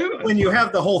responsibility too? When you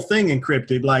have the whole thing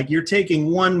encrypted, like you're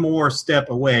taking one more step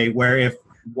away where if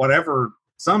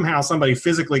somehow somebody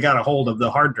physically got a hold of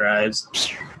the hard drives,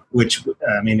 which,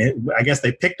 I guess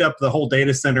they picked up the whole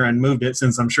data center and moved it,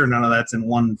 since I'm sure none of that's in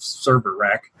one server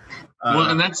rack.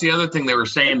 And that's the other thing they were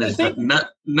saying is that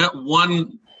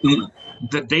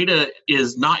the data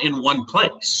is not in one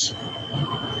place.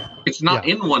 It's not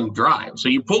in one drive. So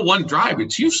you pull one drive,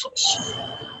 it's useless.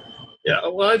 Yeah,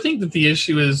 well, I think that the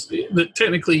issue is that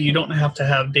technically you don't have to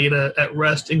have data at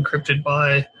rest encrypted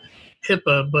by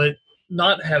HIPAA, but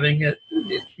not having it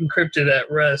encrypted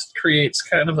at rest creates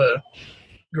kind of a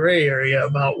gray area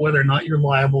about whether or not you're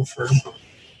liable for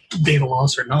data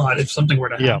loss or not if something were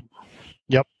to happen.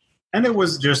 Yep. And it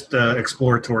was just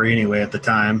exploratory anyway at the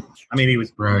time. I mean, he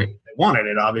was right. They wanted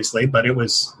it, obviously, but it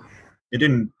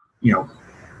didn't,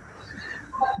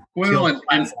 Well,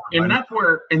 and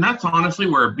that's honestly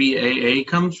where BAA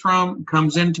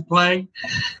comes into play.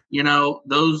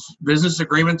 Those business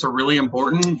agreements are really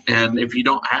important, and if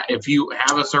you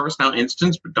have a ServiceNow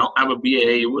instance but don't have a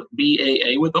BAA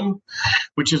with them,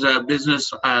 which is a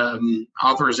business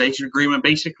authorization agreement,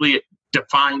 basically it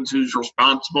defines who's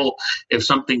responsible if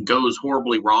something goes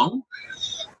horribly wrong.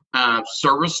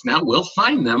 ServiceNow will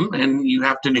sign them, and you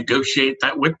have to negotiate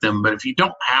that with them. But if you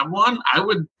don't have one, I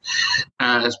would,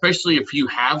 especially if you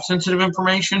have sensitive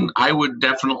information, I would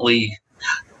definitely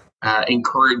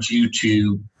encourage you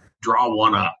to draw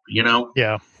one up.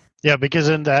 Yeah, because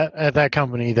at that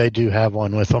company they do have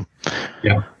one with them.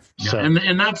 Yeah. So.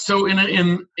 And that's so in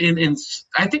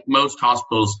I think most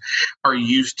hospitals are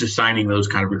used to signing those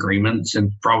kind of agreements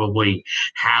and probably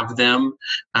have them,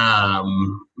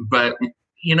 but.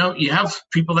 You have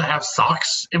people that have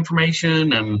SOX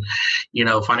information and,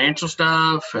 financial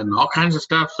stuff and all kinds of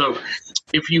stuff. So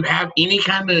if you have any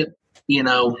kind of,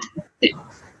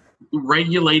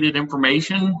 regulated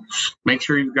information, make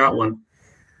sure you've got one.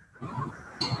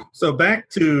 So back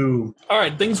to All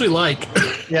right, things we like.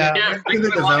 Yeah. back to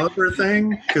the developer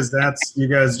thing, because that's, you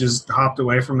guys just hopped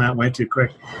away from that way too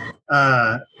quick.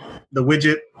 The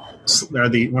widget, or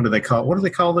the, what do they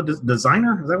call the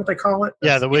designer? Is that what they call it?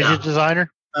 Yeah, the widget designer.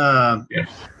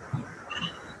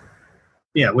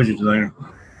 Yeah, widget designer.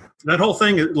 That whole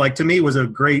thing, like, to me, was a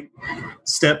great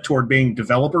step toward being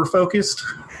developer focused.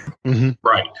 Mm-hmm.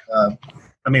 Right.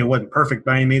 I mean, it wasn't perfect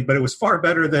by any means, but it was far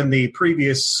better than the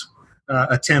previous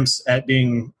attempts at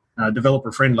being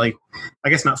developer friendly. I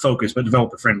guess not focused, but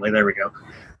developer friendly. There we go.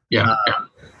 Yeah.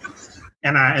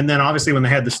 And then obviously when they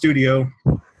had the studio,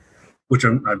 which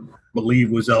I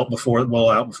believe was out before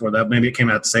that. Maybe it came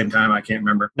out at the same time. I can't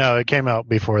remember. No, it came out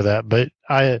before that, but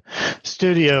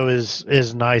Studio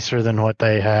is nicer than what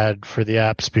they had for the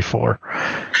apps before.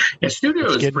 Yeah,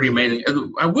 Studio is pretty amazing.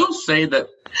 I will say that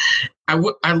I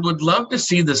would love to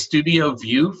see the Studio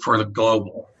view for the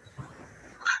global.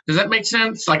 Does that make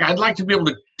sense? Like, I'd like to be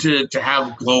able to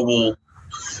have global,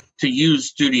 to use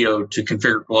Studio to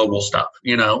configure global stuff,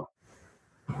 you know?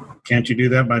 Can't you do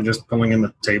that by just pulling in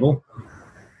the table?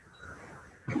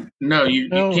 No, you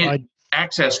can't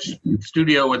access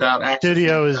Studio without access.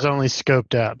 Studio is only scoped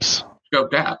apps.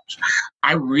 Scoped apps.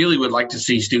 I really would like to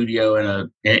see Studio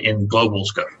in global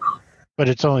scope. But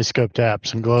it's only scoped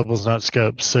apps, and global's not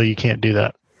scoped, so you can't do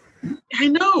that. I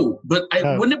know, but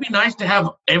wouldn't it be nice to have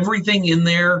everything in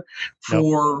there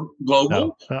for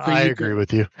global? No, I agree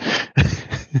with you.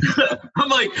 I'm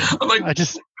like,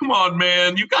 come on,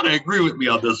 man, you got to agree with me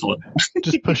on this one.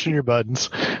 Just pushing your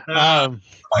buttons. Yeah.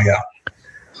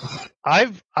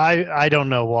 I don't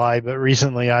know why, but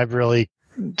recently I've really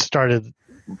started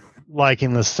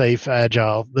liking the safe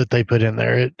agile that they put in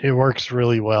there. It works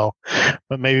really well,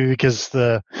 but maybe because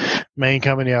the main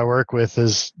company I work with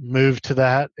has moved to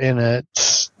that, and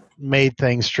it's made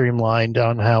things streamlined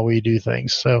on how we do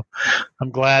things. So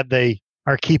I'm glad they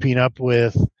are keeping up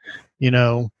with,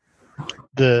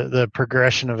 the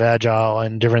progression of agile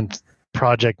and different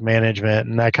project management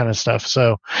and that kind of stuff.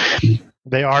 So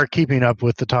they are keeping up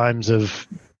with the times of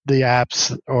the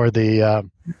apps, or the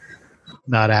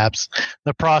not apps,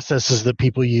 the processes that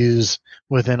people use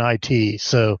within IT.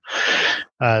 So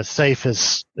safe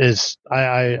is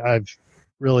I've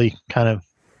really kind of,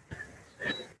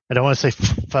 I don't want to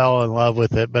say fell in love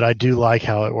with it, but I do like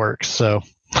how it works. So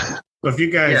if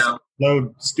you guys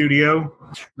load Studio,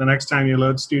 the next time you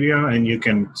load Studio, and you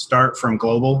can start from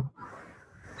global,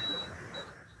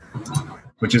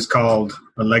 which is called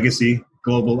a legacy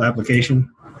global application.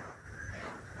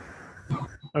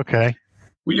 Okay.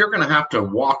 Well, you're going to have to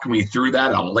walk me through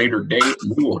that on a later date.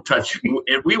 We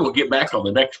will get back on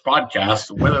the next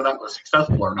podcast whether that was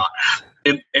successful or not.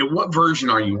 And what version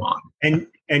are you on?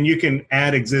 And you can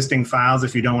add existing files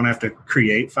if you don't want to have to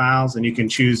create files, and you can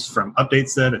choose from update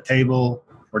set, a table,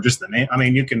 or just the name. I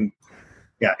mean, you can.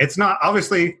 Yeah, it's not,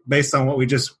 obviously, based on what we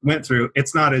just went through,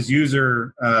 it's not as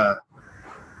user or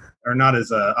not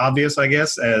as obvious, I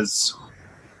guess, as,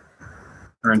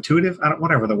 or intuitive.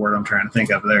 Whatever the word I'm trying to think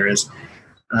of there is.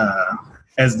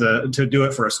 To do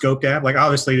it for a scoped app. Like,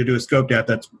 obviously, to do a scoped app,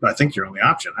 that's, I think, your only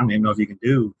option. I don't even know if you can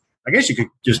do, I guess you could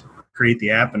just create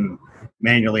the app and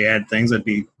manually add things. That'd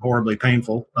be horribly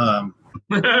painful.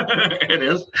 It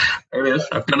is.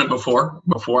 I've done it before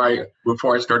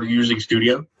I started using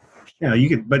Studio. Yeah, you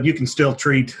could, but you can still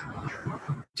treat,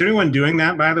 to anyone doing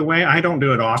that, by the way, I don't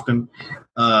do it often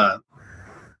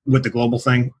with the global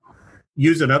thing.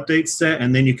 Use an update set,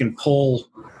 and then you can pull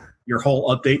your whole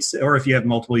updates, or if you have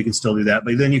multiple, you can still do that.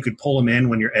 But then you could pull them in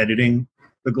when you're editing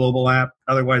the global app.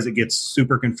 Otherwise, it gets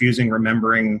super confusing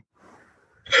remembering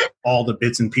all the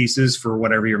bits and pieces for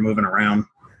whatever you're moving around.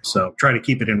 So try to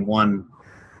keep it in one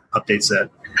update set.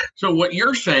 So what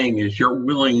you're saying is you're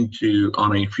willing to,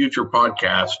 on a future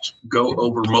podcast, go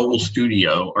over Mobile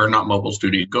Studio, or not Mobile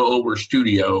Studio, go over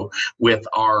Studio with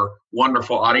our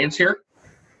wonderful audience here?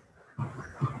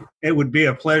 It would be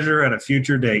a pleasure at a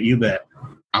future date, you bet.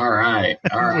 All right.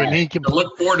 So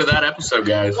look forward to that episode,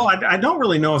 guys. Well, I don't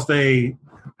really know if they.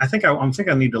 I think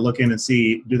I need to look in and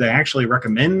see. Do they actually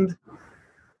recommend?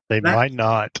 They might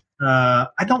not. I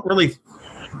don't really.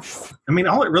 I mean,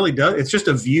 all it really does, it's just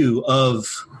a view of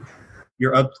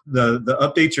your the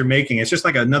updates you're making. It's just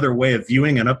like another way of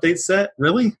viewing an update set.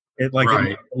 Really, it like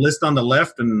a list on the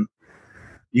left, and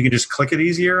you can just click it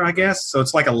easier, I guess. So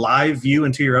it's like a live view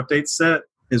into your update set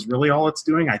is really all it's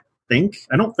doing. I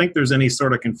don't think there's any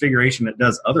sort of configuration that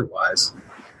does otherwise.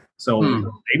 So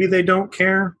maybe they don't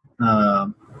care. I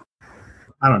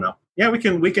don't know. Yeah, we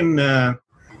can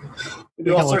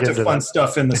do all sorts of fun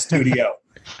stuff in the studio.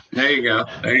 There you go.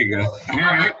 All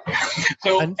right.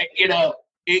 So,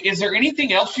 is there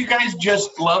anything else you guys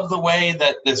just love the way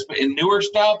that this newer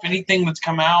stuff, anything that's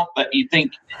come out that you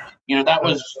think, that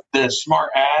was the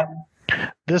smart ad?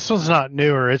 This one's not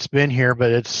newer. It's been here,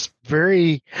 but it's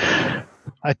very,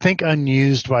 I think,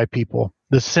 unused by people.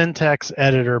 The Syntax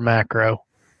Editor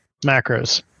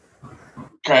macros.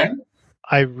 Okay.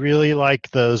 I really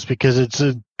like those because it's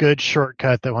a good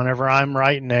shortcut that whenever I'm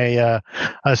writing a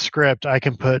script, I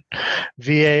can put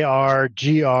VAR,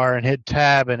 GR, and hit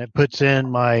tab, and it puts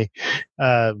in my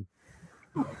your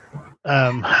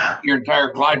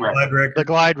entire glide record. The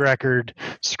glide record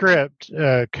script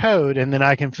code, and then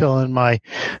I can fill in my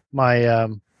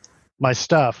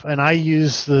stuff. And I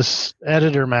use this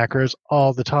editor macros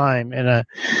all the time. And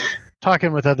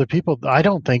talking with other people, I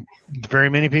don't think very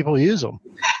many people use them.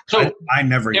 So I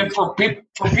never use them. For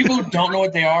people who don't know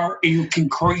what they are, you can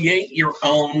create your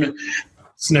own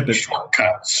snippet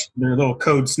shortcuts. They're little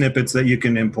code snippets that you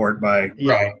can import by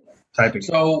typing.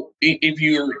 So if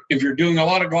you're doing a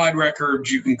lot of glide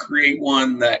records, you can create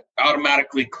one that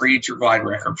automatically creates your glide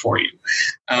record for you,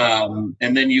 and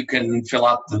then you can fill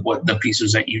out the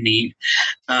pieces that you need.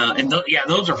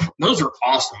 Those are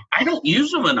awesome. I don't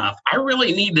use them enough. I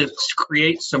really need to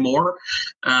create some more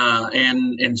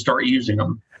and start using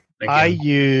them. Again. I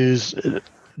use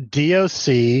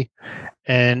DOC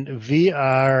and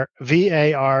VARGR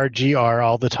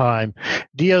all the time.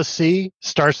 DOC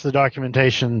starts the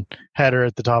documentation header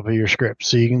at the top of your script,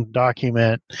 so you can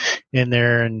document in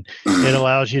there, and it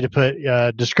allows you to put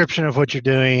a description of what you're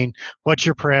doing, what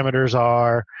your parameters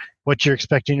are, what you're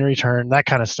expecting to return, that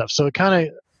kind of stuff. So it kind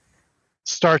of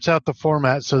starts out the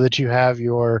format so that you have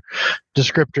your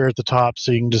descriptor at the top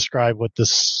so you can describe what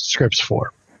this script's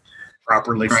for.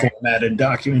 Properly formatted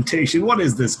documentation. What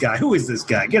is this guy? Who is this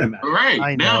guy? Get him out. Right.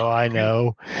 I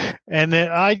know. And then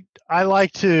I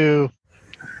like to,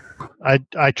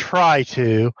 I try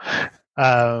to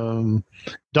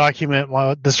document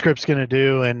what the script's going to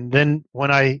do, and then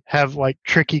when I have like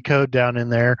tricky code down in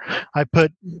there, I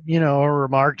put a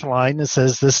remarked line that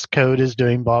says this code is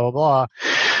doing blah blah blah,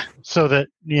 so that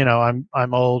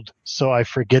I'm old, so I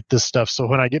forget this stuff. So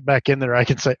when I get back in there, I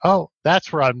can say, "Oh,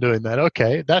 that's where I'm doing that.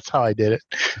 Okay, that's how I did it."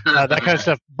 That kind of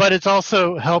stuff. But it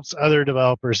also helps other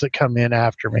developers that come in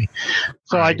after me.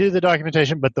 So I do the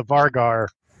documentation, but the VARGR,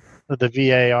 the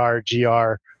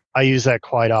VARGR, I use that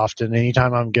quite often.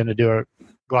 Anytime I'm going to do a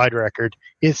glide record,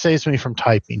 it saves me from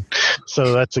typing.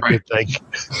 So that's a good thing.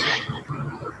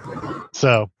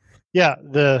 So, yeah,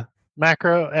 the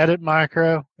editor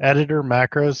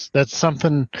macros, that's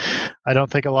something I don't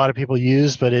think a lot of people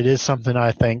use, but it is something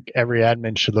I think every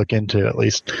admin should look into, at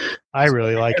least. I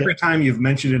really like it. Every time you've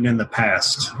mentioned it in the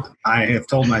past, I have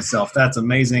told myself that's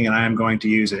amazing and I am going to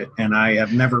use it. And I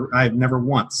have never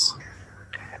once.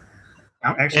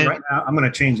 Actually, right now, I'm going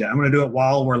to change that. I'm going to do it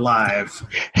while we're live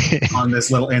on this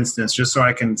little instance, just so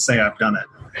I can say I've done it.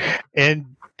 And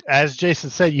as Jason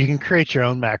said, you can create your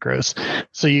own macros.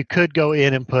 So you could go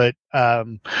in and put, a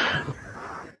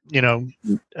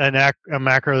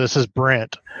macro that says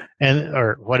Brent,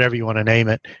 or whatever you want to name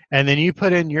it, and then you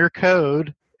put in your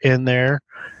code in there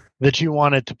that you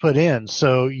wanted to put in.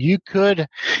 So you could,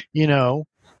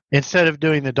 instead of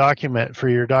doing the document for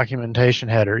your documentation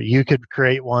header, you could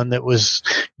create one that was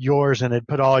yours and it'd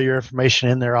put all your information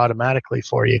in there automatically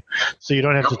for you. So you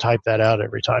don't have to type that out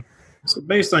every time. So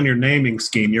based on your naming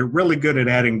scheme, you're really good at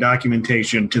adding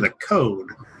documentation to the code,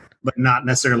 but not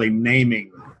necessarily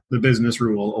naming the business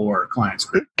rule or client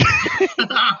script.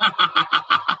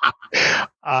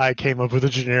 I came up with a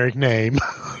generic name.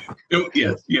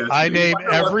 Yes. I name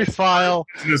every file.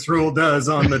 Business rule does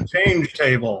on the change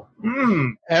table.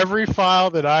 Every file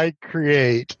that I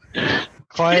create,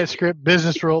 client script,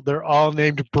 business rule, they're all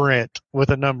named Brent with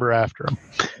a number after them.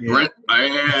 Yeah. Brent,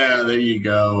 there you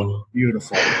go.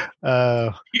 Beautiful.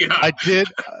 I did.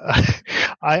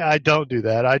 I don't do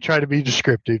that. I try to be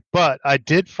descriptive, but I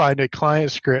did find a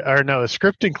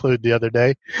script include the other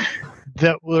day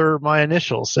that were my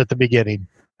initials at the beginning.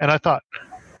 And I thought,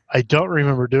 I don't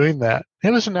remember doing that.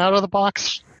 It was an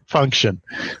out-of-the-box function,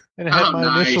 and it had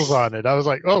my initials on it. I was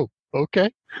like, oh, okay.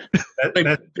 They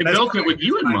built it with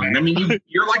you in mind. I mean,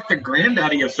 you're like the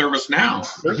granddaddy of ServiceNow.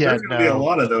 There's going to be a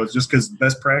lot of those just because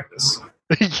best practice.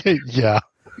 Yeah.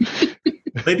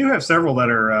 They do have several that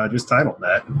are just titled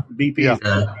that. BP. Yeah.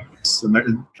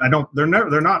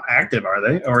 They're not active, are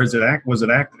they? Or was it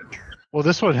active? Well,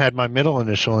 this one had my middle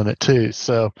initial in it too.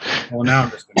 So. Well, now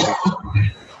I'm just going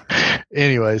to.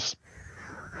 Anyways.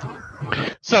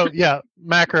 So yeah,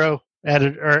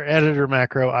 editor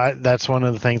macro. That's one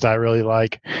of the things I really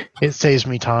like. It saves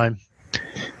me time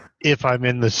if I'm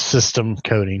in the system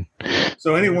coding.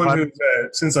 So anyone who's,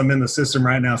 since I'm in the system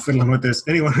right now fiddling with this,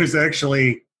 anyone who's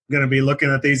actually going to be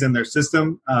looking at these in their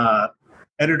system,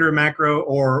 editor macro,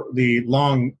 or the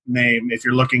long name, if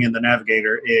you're looking in the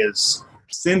navigator, is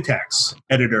syntax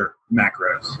editor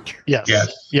macros. Yes.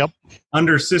 Yep.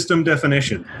 Under system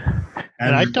definition.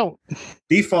 And I don't.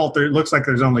 Default, it looks like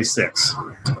there's only 6.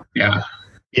 Yeah.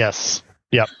 Yes.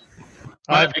 Yep.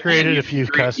 I've created a few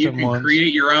custom ones.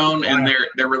 Create your own, and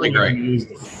they're really great.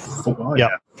 Yeah.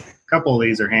 A couple of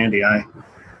these are handy.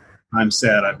 I'm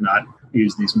sad I've not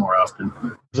used these more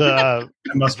often. The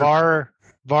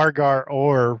Vargar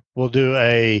OR will do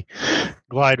a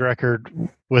glide record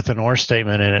with an OR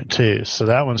statement in it too. So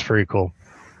that one's pretty cool.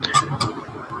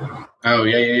 Oh,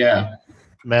 yeah.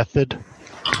 Method.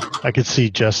 I could see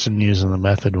Justin using the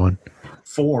method one.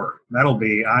 4. That'll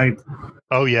be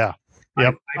Oh yeah.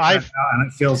 Yep. And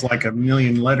it feels like a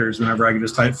million letters whenever I can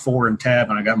just type 4 and tab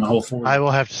and I got my whole 4. I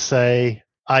will have to say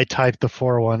I type the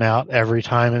 4 one out every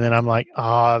time and then I'm like,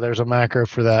 there's a macro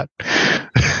for that.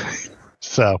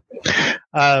 So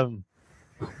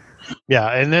yeah,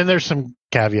 and then there's some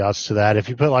caveats to that. If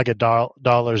you put like a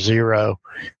 $0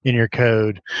 in your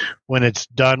code, when it's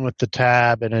done with the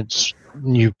tab and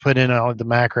you put in the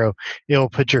macro, it'll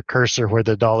put your cursor where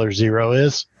the $0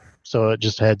 is. So it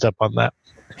just heads up on that.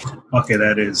 Okay,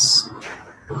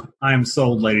 I'm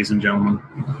sold, ladies and gentlemen.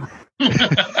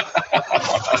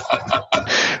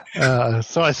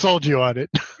 So I sold you on it.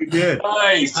 You did.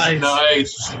 Nice.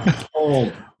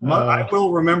 Sold. I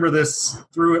will remember this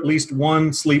through at least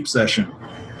one sleep session.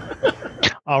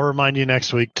 I'll remind you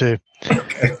next week too.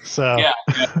 Okay. So yeah,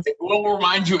 we'll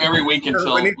remind you every week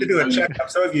until we need to do a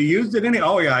checkup. So have you used it any?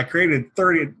 Oh yeah, I created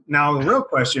 30. Now the real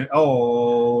question.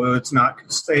 Oh, it's not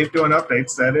safe doing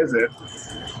updates. That is it.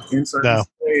 Insert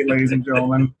state, ladies and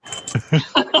gentlemen.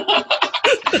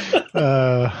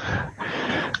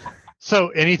 So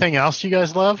anything else you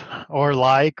guys love or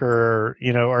like or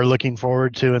are looking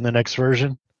forward to in the next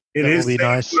version? It is be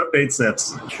nice. Update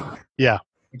sets. Yeah.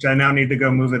 Which I now need to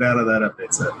go move it out of that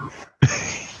update set.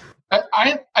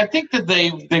 I think that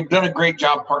they've done a great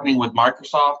job partnering with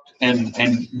Microsoft and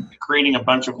creating a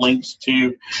bunch of links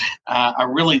to. I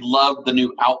really love the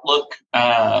new Outlook,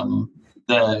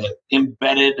 the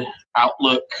embedded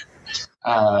Outlook.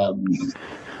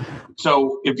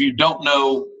 So if you don't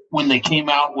know, when they came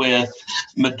out with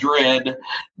Madrid,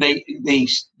 they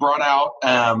brought out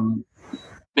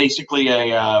basically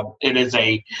it is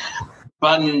a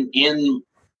button in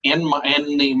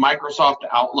the Microsoft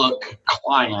Outlook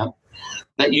client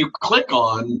that you click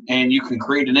on, and you can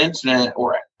create an incident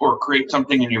or create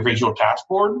something in your visual task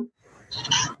board.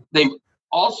 They've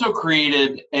also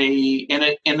created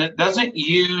and it doesn't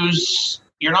use.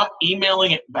 You're not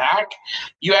emailing it back.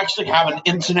 You actually have an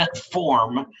incident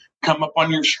form come up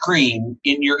on your screen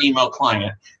in your email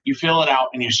client. You fill it out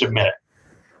and you submit it.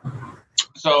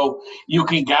 So you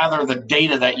can gather the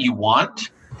data that you want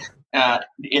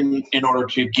in order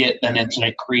to get an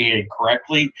incident created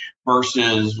correctly,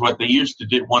 versus what they used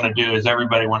to want to do is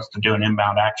everybody wants to do an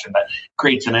inbound action that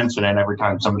creates an incident every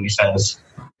time somebody says,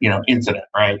 incident,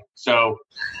 right? So,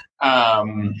 yeah,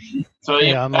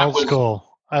 I'm old school.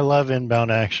 I love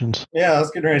inbound actions. Yeah, I was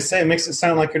getting ready to say, it makes it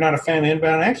sound like you're not a fan of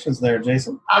inbound actions there,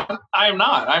 Jason. I am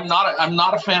not. I'm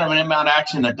not a fan of an inbound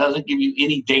action that doesn't give you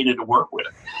any data to work with.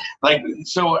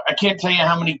 So I can't tell you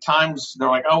how many times they're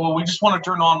like, oh, well, we just want to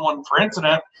turn on one for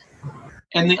incident.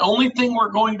 And the only thing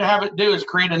we're going to have it do is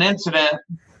create an incident.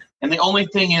 And the only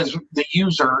thing is the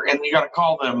user, and you got to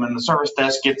call them, and the service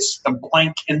desk gets a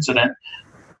blank incident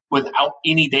without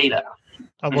any data.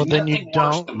 Well, then you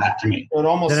don't. Than that to me. It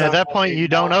almost then at that point, you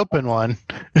don't open one.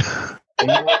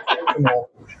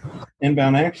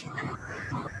 Inbound action.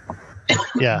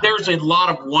 Yeah. There's a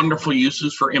lot of wonderful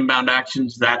uses for inbound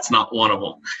actions. That's not one of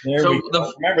them.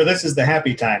 Remember, this is the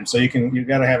happy time, so you've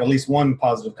got to have at least one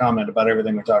positive comment about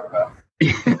everything we talk about.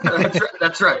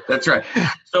 That's right.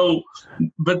 So,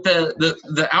 but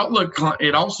the Outlook,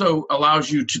 it also allows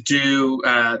you to do,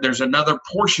 there's another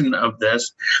portion of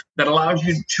this that allows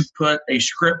you to put a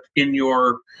script in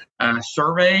your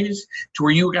surveys to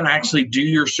where you can actually do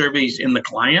your surveys in the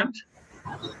client.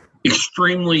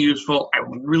 Extremely useful. I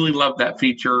really love that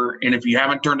feature. And if you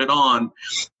haven't turned it on,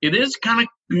 it is kind of,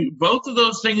 both of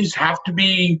those things have to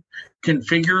be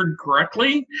configured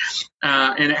correctly,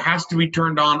 and it has to be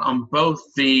turned on both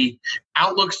the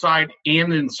Outlook side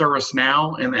and in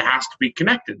ServiceNow, and it has to be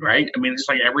connected, right? I mean, it's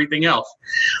like everything else.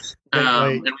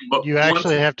 You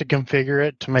actually have to configure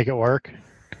it to make it work?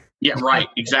 Yeah, right,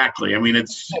 exactly. I mean,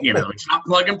 it's, it's not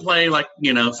plug and play like,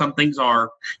 some things are.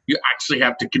 You actually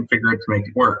have to configure it to make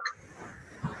it work.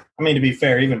 I mean, to be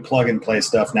fair, even plug and play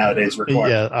stuff nowadays requires.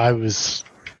 Yeah, I was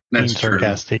That's being true.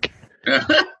 sarcastic.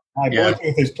 My Yeah.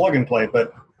 Bluetooth is plug and play,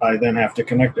 but I then have to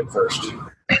connect it first.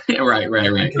 Right.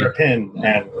 Enter a pin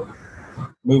and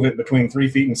move it between 3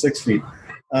 feet and 6 feet.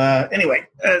 Anyway,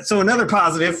 so another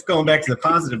positive, going back to the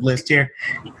positive list here,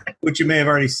 which you may have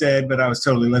already said, but I was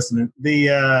totally listening.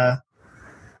 The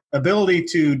ability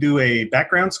to do a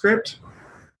background script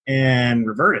and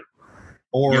revert it.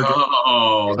 Or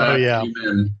yeah.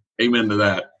 Amen to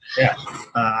that.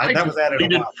 that was added a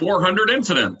deleted while. 400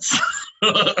 incidents.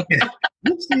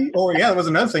 Oopsie. Or there was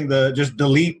another thing, the just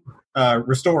delete,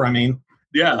 restore, I mean.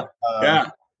 Yeah.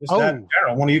 Just that in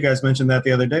general. One of you guys mentioned that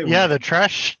the other day. Yeah, the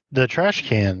trash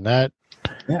can, that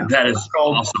That is It's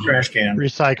called awesome. trash can.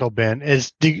 recycle bin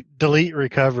is delete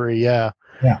recovery. Yeah,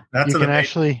 That's you an can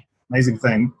actually. amazing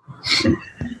thing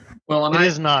Well, and It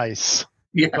is nice,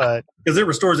 yeah. but because it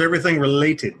restores everything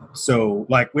related. So,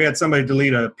 like, we had somebody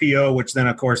delete a PO, which then,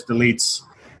 of course, deletes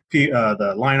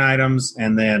the line items,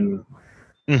 and then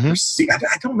I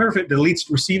don't remember if it deletes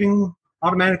receiving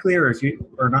automatically or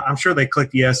not. I'm sure they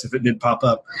clicked yes if it did pop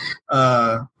up.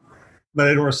 But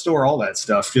it'll restore all that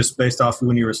stuff just based off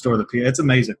when you restore the PO. It's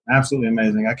amazing. Absolutely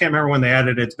amazing. I can't remember when they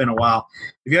added it. It's been a while.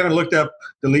 If you haven't looked up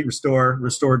delete, restore,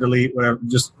 delete, whatever,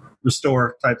 just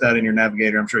restore, type that in your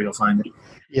navigator. I'm sure you'll find it.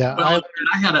 yeah, Well,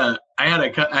 I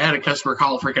had a customer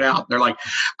call freaking out. They're like,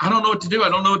 I don't know what to do.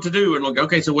 And I'm like,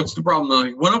 okay, so what's the problem?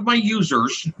 They're like, one of my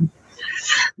users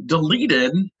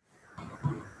deleted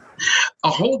a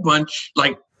whole bunch,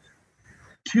 like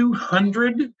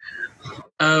 200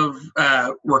 of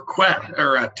request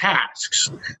or tasks.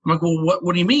 I'm like, well,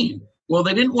 what do you mean? Well,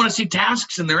 they didn't want to see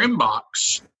tasks in their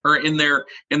inbox or in their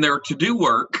to-do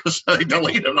work, so they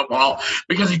deleted them all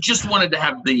because they just wanted to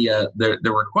have the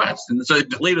request, and so they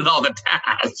deleted all the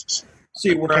tasks.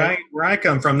 See, where I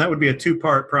come from, that would be a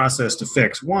two-part process to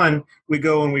fix. One, we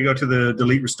go to the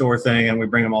delete restore thing and we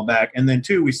bring them all back, and then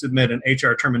two, we submit an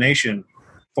HR termination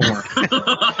form.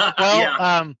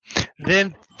 well,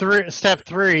 then step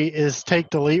 3 is take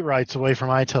delete rights away from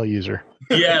ITIL user.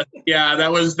 yeah,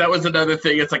 that was another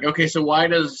thing. It's like, okay, so why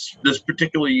does this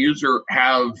particular user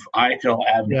have ITIL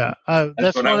admin? Yeah,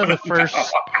 that's one of the first.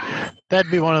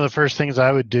 That'd be one of the first things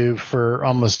I would do for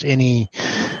almost any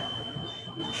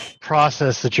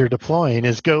process that you're deploying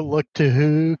is go look to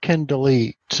who can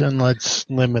delete, and let's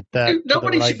limit that. Dude,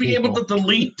 nobody should be able to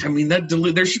delete. I mean,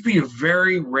 there should be a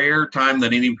very rare time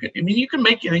that you can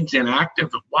make things inactive,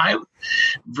 but why?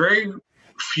 Very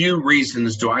few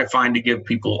reasons do I find to give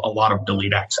people a lot of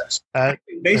delete access.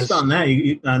 Based on that,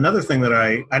 another thing that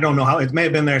I don't know how, it may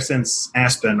have been there since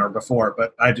Aspen or before,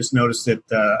 but I just noticed it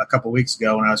a couple of weeks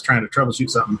ago when I was trying to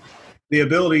troubleshoot something. The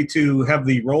ability to have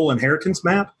the role inheritance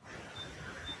map.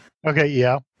 Okay,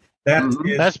 yeah.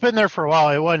 That's been there for a while.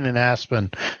 It wasn't in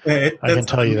Aspen. I can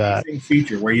tell you that.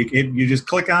 Feature where you just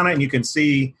click on it and you can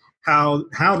see how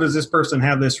does this person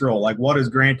have this role? Like, what is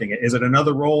granting it? Is it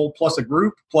another role plus a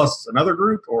group plus another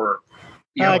group, or?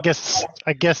 I guess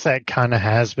that kind of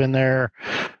has been there,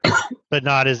 but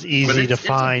not as easy to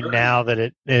find now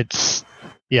that it's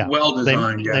well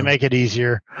designed. They make it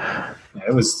easier.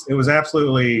 It was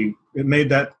absolutely, it made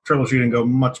that troubleshooting go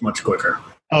much, much quicker.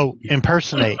 Oh,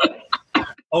 impersonate.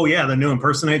 Oh yeah, the new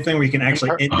impersonate thing where you can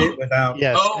actually end it without.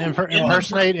 Yes,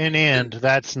 impersonate and end.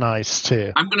 That's nice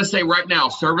too. I'm going to say right now,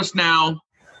 ServiceNow,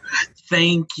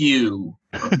 thank you.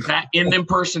 That end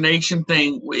impersonation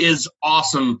thing is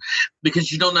awesome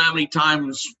because you don't know how many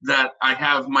times that I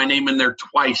have my name in there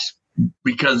twice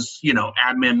because,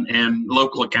 admin and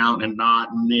local account and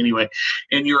not. And anyway,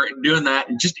 and you're doing that,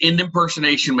 and just end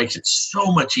impersonation makes it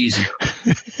so much easier.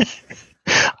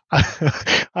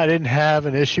 I didn't have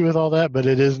an issue with all that, but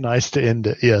it is nice to end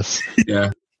it. Yes.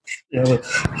 Yeah.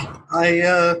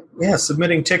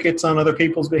 Submitting tickets on other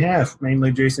people's behalf,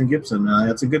 mainly Jason Gibson.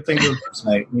 That's a good thing to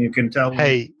impersonate. You can tell.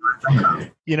 Hey,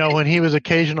 when he was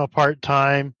occasional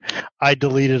part-time, I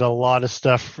deleted a lot of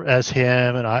stuff as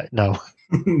him, and no.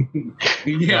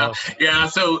 Yeah.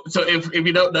 So if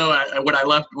you don't know, when I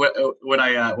left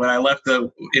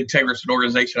the Integris, an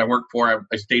organization I worked for,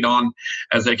 I stayed on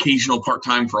as an occasional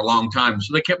part-time for a long time.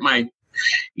 So they kept my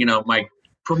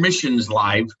permissions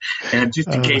live, and just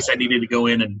in case I needed to go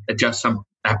in and adjust some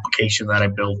application that I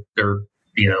built, or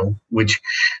which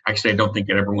actually I don't think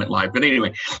it ever went live. But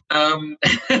anyway, but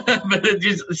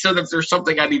so that there's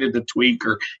something I needed to tweak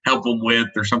or help them with,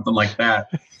 or something like that.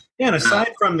 Yeah, and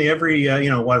aside from the every,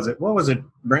 what was it,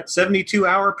 Brent,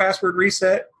 72-hour password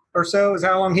reset or so is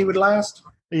how long he would last?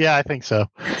 Yeah, I think so.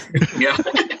 Yeah.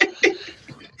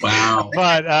 Wow.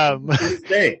 But,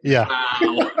 yeah.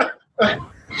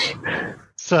 Wow.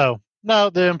 So,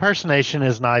 no, the impersonation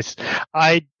is nice.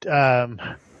 The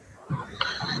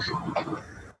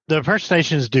the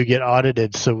impersonations do get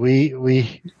audited, so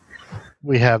we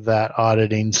have that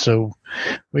auditing, so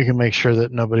we can make sure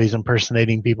that nobody's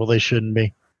impersonating people they shouldn't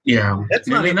be. Yeah, That's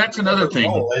not even that's another thing.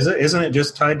 role, is it? Isn't it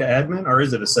just tied to admin, or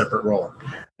is it a separate role?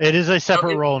 It is a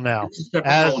separate role now. It's a separate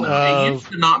As role now. It of-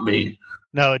 used to not be.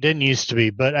 No, it didn't used to be,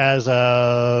 but as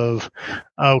of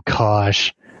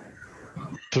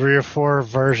 3 or 4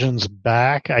 versions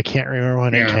back, I can't remember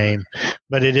when it Yeah. came,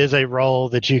 but it is a role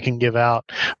that you can give out,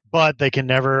 but they can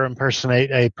never impersonate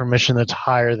a permission that's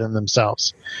higher than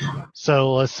themselves.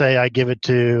 So let's say I give it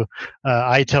to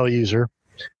ITEL user.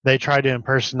 They try to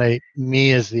impersonate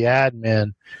me as the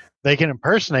admin. They can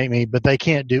impersonate me, but they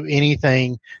can't do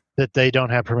anything that they don't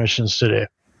have permissions to do.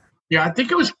 Yeah, I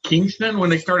think it was Kingston when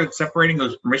they started separating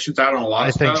those permissions out on a lot I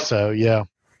of think stuff. so, yeah.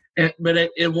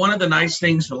 But one of the nice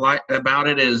things about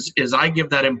it is I give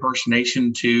that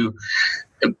impersonation to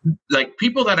like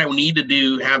people that I need to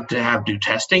do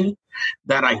testing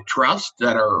that I trust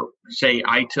that are say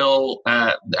ITIL.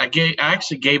 I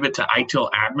actually gave it to ITIL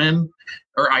admin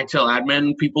or ITIL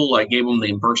admin people. I gave them the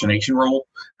impersonation role,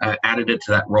 added it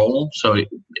to that role, so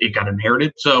it got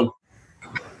inherited. So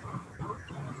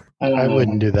I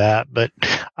wouldn't do that, but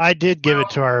I did give it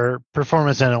to our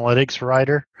performance analytics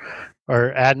writer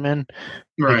or admin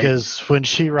right. because when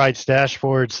she writes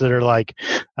dashboards that are like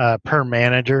per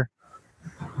manager,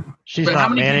 she's But not how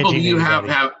many people managing do you anybody.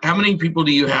 have? How many people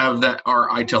do you have that are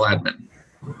ITIL admin?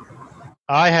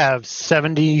 I have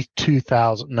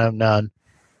 72,000. No, none.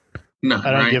 No,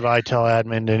 I don't right? give ITEL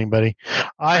admin to anybody.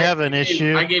 I have an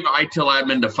issue. I gave ITIL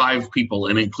admin to 5 people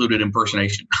and included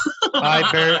impersonation.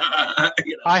 I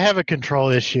have a control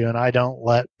issue, and I don't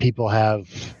let people have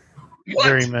What?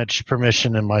 very much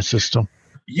permission in my system.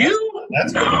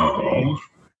 That's no.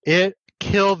 It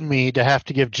killed me to have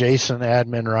to give Jason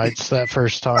admin rights that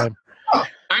first time.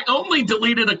 I only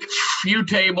deleted a few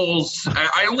tables.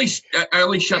 I only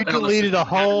shut You down. deleted a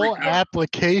whole app.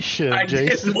 application, I did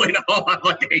Jason. delete a whole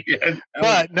application.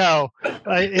 But no,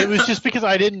 it was just because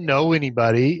I didn't know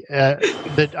anybody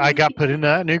that I got put in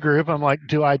that new group. I'm like,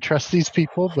 do I trust these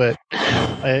people? But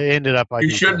I ended up. You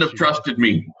shouldn't have trusted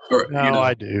me. Or, No,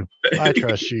 I do. I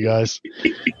trust you guys.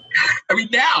 I mean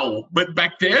now, but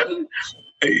back then,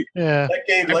 Yeah.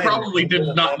 I probably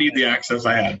did not need the access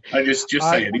I had. I just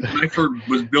saying. Even when I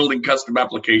was building custom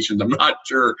applications, I'm not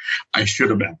sure I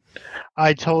should have been.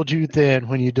 I told you then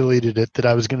when you deleted it that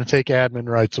I was going to take admin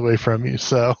rights away from you.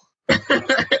 So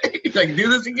He's like, do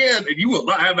this again, and you will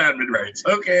not have admin rights.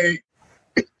 Okay.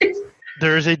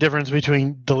 there is a difference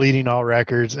between deleting all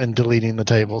records and deleting the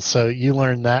tables. So you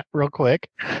learned that real quick.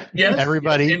 Yes.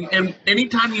 Everybody. And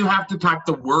anytime you have to type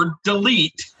the word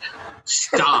delete,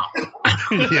 stop.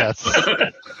 Yes.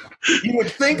 You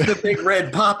would think the big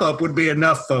red pop-up would be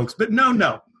enough, folks, but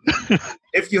no.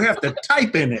 If you have to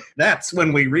type in it, that's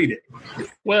when we read it.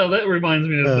 Well, that reminds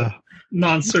me of the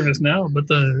non-service now, but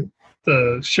the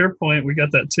SharePoint, we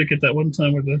got that ticket that one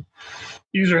time where the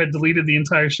user had deleted the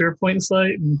entire SharePoint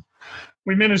site, and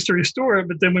we managed to restore it,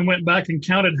 but then we went back and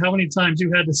counted how many times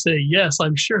you had to say, yes,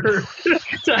 I'm sure,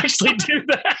 to actually do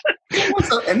that.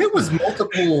 It was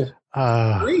multiple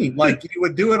screen. Like you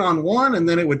would do it on one, and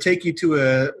then it would take you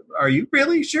to are you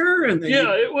really sure? And then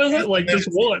Yeah, it wasn't like just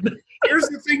one. Here's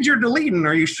the things you're deleting.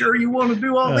 Are you sure you want to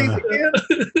do all these again?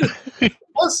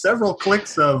 Plus several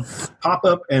clicks of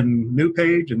pop-up and new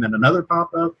page, and then another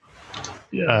pop-up.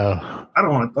 Yeah. I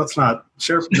don't want to, let's not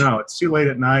share. No, it's too late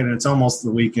at night and it's almost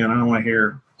the weekend. I don't want to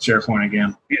hear SharePoint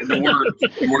again. Yeah, the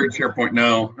word SharePoint,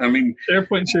 no. I mean,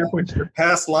 SharePoint.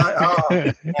 Past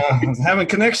live. I'm having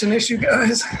connection issue,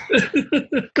 guys.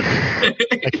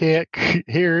 I can't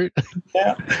hear it.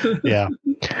 Yeah.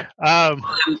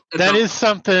 That is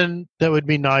something that would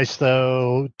be nice,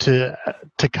 though, to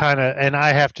kind of, and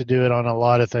I have to do it on a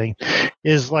lot of things,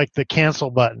 is like the cancel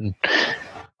button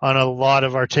on a lot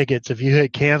of our tickets. If you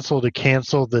hit cancel to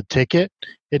cancel the ticket,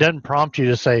 it doesn't prompt you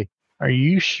to say, are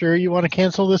you sure you want to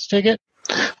cancel this ticket?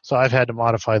 So I've had to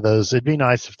modify those. It'd be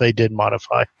nice if they did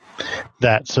modify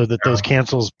that so that those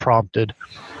cancels prompted.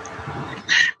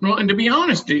 well, and to be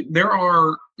honest, there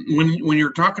are, when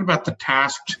you're talking about the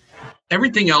tasks,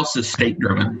 everything else is state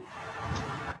driven.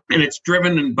 And it's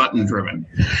driven and button driven.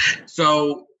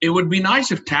 So it would be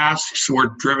nice if tasks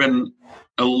were driven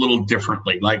a little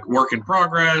differently, like work in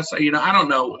progress. I don't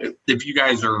know if you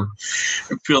guys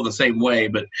feel the same way,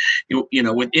 but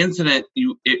with incident,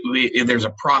 there's a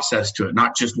process to it,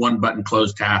 not just one button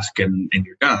close task and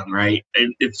you're done, right?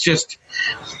 And it just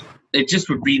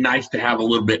would be nice to have a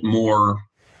little bit more.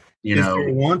 If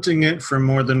you're wanting it for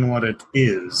more than what it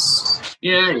is.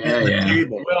 Yeah.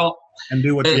 Table. Well, and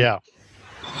do what. Yeah.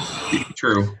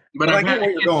 True. But I I get where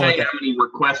can't you're going say with how many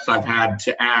requests I've had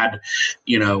to add,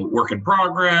 work in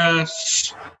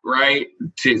progress, right,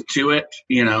 to it,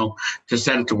 to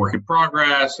set it to work in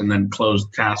progress and then close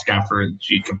the task after it's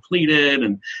completed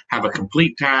and have a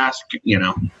complete task,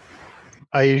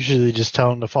 I usually just tell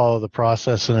them to follow the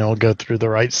process and it'll go through the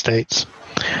right states.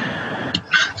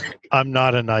 I'm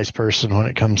not a nice person when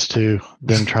it comes to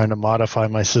them trying to modify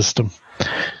my system.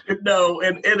 No,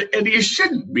 and you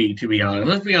shouldn't be, to be honest.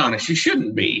 Let's be honest, you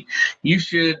shouldn't be. You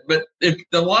should, but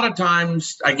a lot of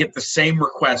times I get the same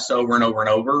requests over and over and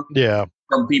over. Yeah.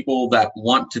 From people that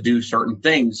want to do certain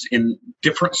things in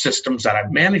different systems that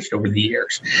I've managed over the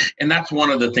years. And that's one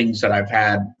of the things that I've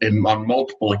had on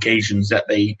multiple occasions that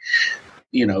they,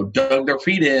 dug their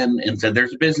feet in and said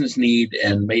there's a business need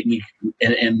and made me,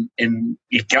 and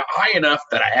it got high enough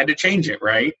that I had to change it,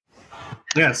 right?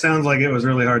 Yeah, it sounds like it was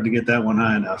really hard to get that one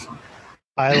high enough.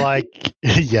 I like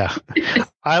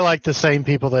the same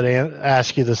people that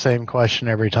ask you the same question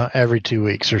every 2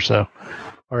 weeks or so,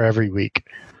 or every week.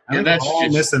 I think that's we're all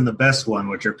just missing the best one,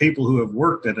 which are people who have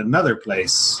worked at another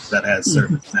place that has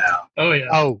ServiceNow. Oh yeah.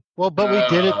 Oh, well, but we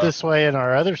did it this way in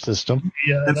our other system.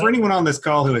 Yeah. And for anyone on this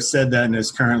call who has said that and is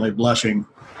currently blushing,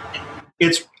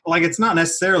 it's not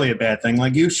necessarily a bad thing.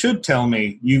 Like, you should tell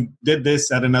me you did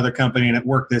this at another company and it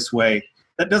worked this way.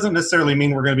 That doesn't necessarily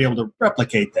mean we're going to be able to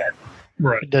replicate that.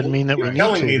 Right. It doesn't mean that we You're need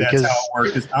telling to. me that's because, how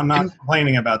it works. I'm not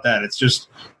complaining about that. It's just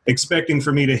expecting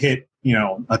for me to hit,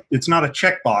 it's not a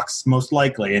checkbox, most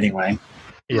likely anyway.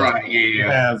 yeah. right, You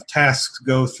yeah. have tasks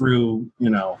go through,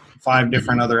 5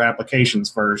 different other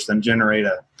applications first and generate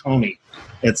a Tony.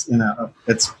 It's,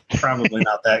 it's probably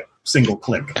not that single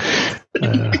click.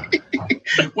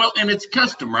 Well, and it's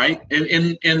custom, right?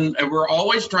 And we're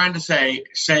always trying to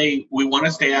say we want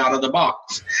to stay out of the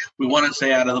box. We want to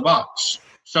stay out of the box.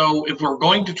 So if we're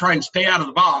going to try and stay out of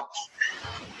the box,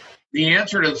 the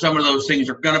answer to some of those things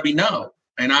are going to be no.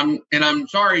 And I'm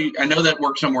sorry, I know that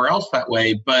works somewhere else that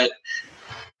way, but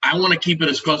I want to keep it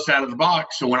as close out of the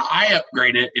box. So when I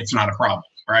upgrade it, it's not a problem,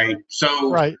 right?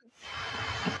 So Right.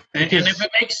 And if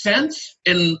it makes sense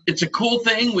and it's a cool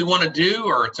thing we want to do,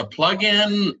 or it's a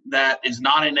plugin that is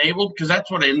not enabled, because that's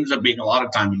what it ends up being a lot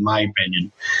of time, in my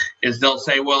opinion, is they'll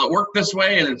say, well, it worked this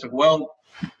way. And it's like, well,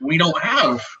 we don't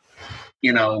have,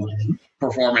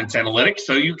 performance analytics,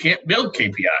 so you can't build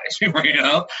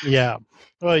KPIs, Yeah.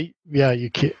 Well, yeah, you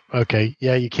can. Okay.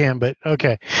 Yeah, you can, but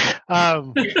okay.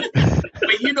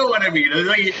 But you know what I mean. It's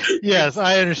like, Yes,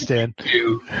 I understand.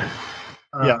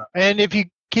 Uh, Yeah. And if you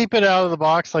keep it out of the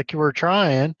box like you were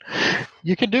trying,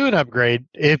 you could do an upgrade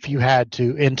if you had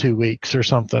to in 2 weeks or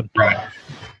something. Right.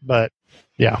 But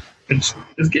yeah. It's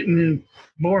getting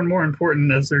more and more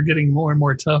important as they're getting more and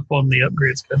more tough on the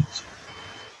upgrade schedules.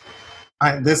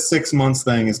 This 6 months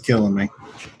thing is killing me.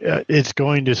 It's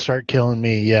going to start killing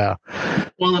me. Yeah.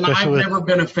 Well, and Especially I've with- never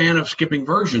been a fan of skipping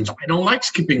versions. I don't like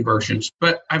skipping versions,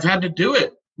 but I've had to do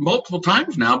it multiple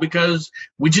times now because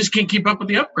we just can't keep up with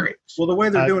the upgrades. Well, the way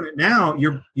they're doing it now,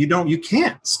 you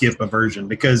can't skip a version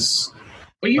because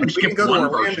Well, you can we skip can go to one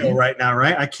Orlando version. right now,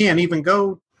 right? I can't even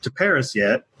go to Paris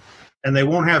yet, and they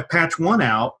won't have patch 1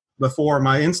 out before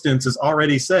my instance is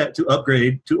already set to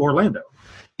upgrade to Orlando.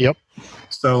 Yep.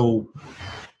 So,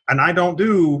 and I don't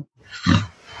do,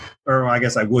 or I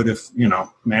guess I would if,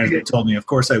 management told me, of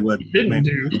course I would. Didn't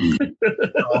do.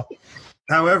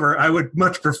 However, I would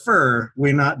much prefer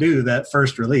we not do that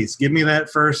first release. Give me that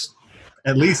first,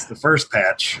 at least the first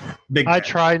patch. Big I patch.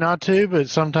 try not to, but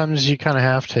sometimes you kind of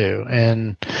have to.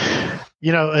 And,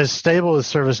 as stable as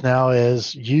ServiceNow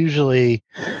is, usually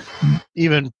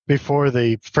even before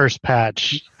the first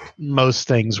patch, most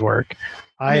things work.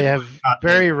 I have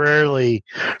very rarely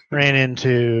ran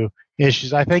into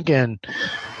issues. I think in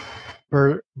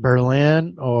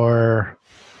Berlin, or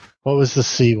what was the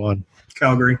C one?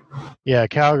 Calgary. Yeah,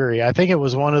 Calgary. I think it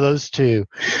was one of those two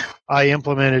I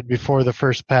implemented before the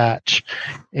first patch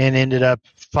and ended up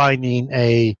finding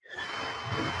a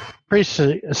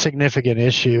pretty significant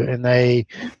issue, and they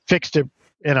fixed it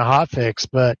in a hot fix.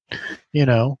 But,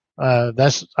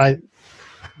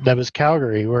 that was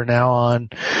Calgary. We're now on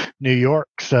New York.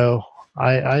 So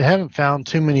I haven't found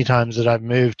too many times that I've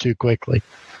moved too quickly.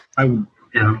 I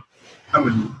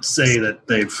would say that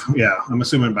I'm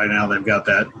assuming by now they've got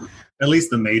that, at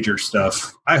least the major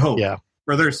stuff. I hope. Yeah.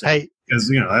 For their sake. Hey, Because,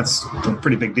 that's a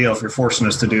pretty big deal if you're forcing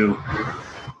us to do.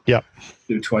 Yep.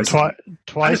 Do twice.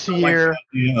 Twice a year.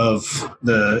 Of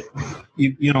the,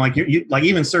 like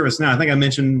even ServiceNow. I think I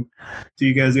mentioned to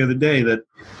you guys the other day that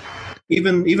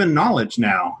even knowledge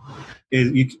now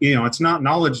is it's not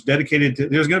knowledge dedicated to.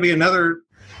 There's going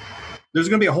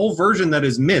to be a whole version that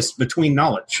is missed between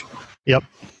knowledge. Yep.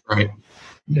 Right.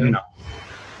 Yeah. You know,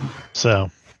 So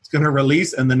it's going to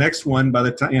release, and the next one, by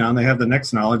the time they have the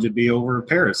next knowledge, it'd be over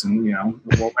Paris, and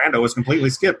Orlando was completely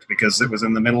skipped because it was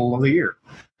in the middle of the year.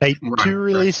 hey, Right, 2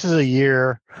 releases a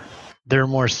year, they're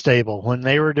more stable. When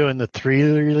they were doing the 3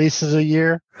 releases a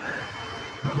year,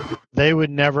 they would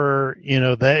never,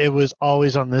 that it was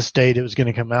always on this date it was going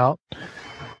to come out.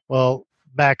 Well,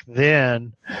 back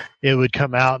then it would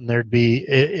come out and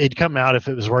it'd come out if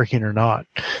it was working or not.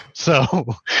 So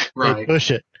Right. they'd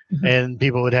push it and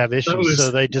people would have issues. So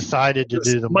they decided to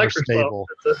do the more Microsoft stable.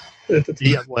 at the time.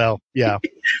 Yeah, well, yeah.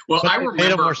 Well, But I they remember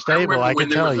made it more stable, I when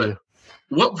can there tell was you.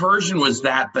 what version was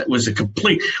that was a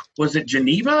complete? Was it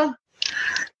Geneva?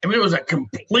 I mean, it was a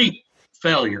complete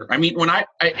failure. I mean, when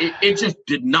it just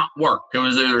did not work. There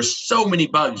was so many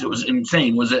bugs. It was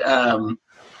insane. Was it?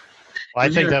 I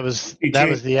think that was the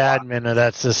admin of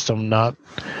that system, not.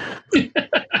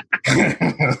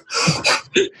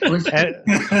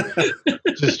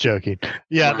 Just joking.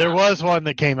 Yeah, there was one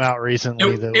that came out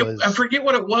recently I forget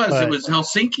what it was. but- It was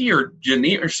Helsinki or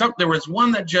Geneva or something. There was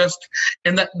one that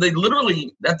that they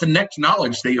literally at the next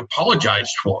knowledge they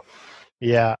apologized for.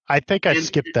 Yeah, I think I And-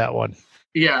 skipped that one.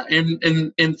 Yeah,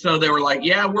 and so they were like,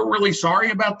 "Yeah, we're really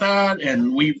sorry about that,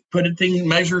 and we've put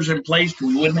measures in place so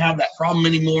we wouldn't have that problem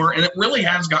anymore." And it really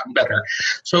has gotten better.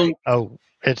 So Oh,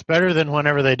 it's better than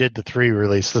whenever they did the 3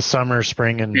 release, the summer,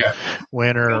 spring, and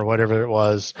winter, or whatever it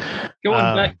was.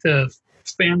 Going back to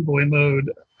fanboy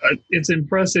mode, it's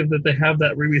impressive that they have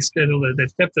that release schedule, that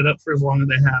they've kept it up for as long as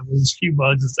they have, with as few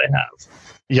bugs as they have.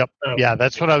 Yep. Yeah,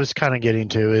 that's what I was kind of getting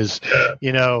to is,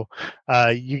 you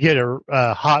get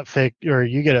a hot fix or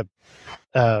you get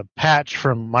a patch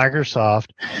from Microsoft,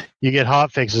 you get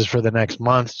hot fixes for the next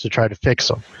month to try to fix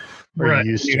them. Or Right.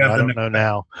 you used You to. have I the don't know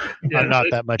now. Yeah, I'm not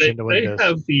that much into Windows. They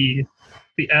have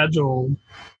the agile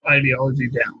ideology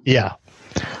down. Yeah.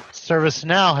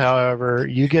 ServiceNow, however,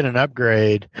 you get an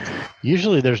upgrade.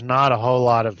 Usually there's not a whole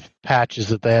lot of patches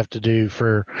that they have to do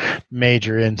for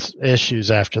major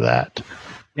issues after that.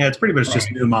 Yeah, it's pretty much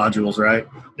just new modules, right?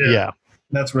 Yeah.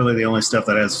 That's really the only stuff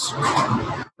that has,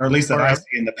 or at least that I see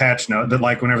in the patch note. That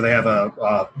like whenever they have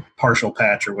a partial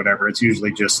patch or whatever, it's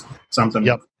usually just something,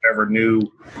 whatever new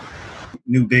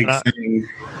big thing.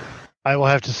 I will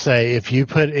have to say, if you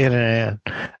put in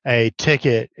a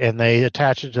ticket and they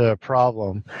attach it to a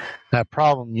problem, that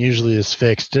problem usually is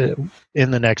fixed in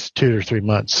the next 2 or 3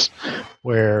 months,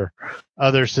 where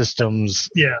other systems,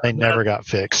 they never got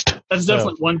fixed. That's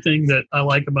definitely one thing that I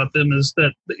like about them is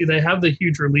that they have the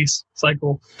huge release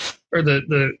cycle or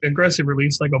the aggressive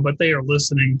release cycle, but they are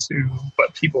listening to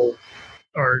what people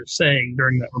are saying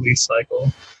during that release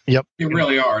cycle. Yep. they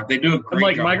really are. They do a great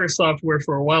Unlike job. Microsoft, where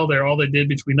for a while there, all they did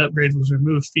between upgrades was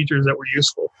remove features that were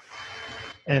useful.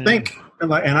 And I think,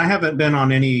 and I haven't been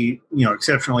on any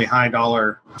exceptionally high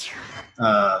dollar.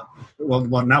 Well,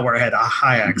 not where I had a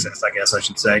high access, I guess I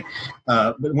should say.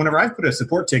 But whenever I put a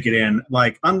support ticket in,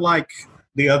 like unlike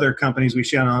the other companies we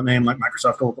shall not name, like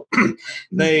Microsoft, Oracle,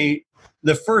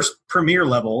 the first premier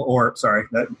level, or sorry,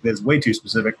 that is way too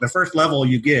specific. The first level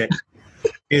you get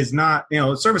is not,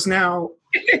 ServiceNow.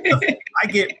 I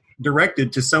get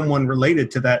directed to someone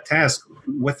related to that task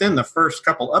within the first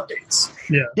couple updates.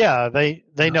 yeah,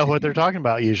 they know what they're talking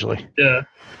about usually. Yeah.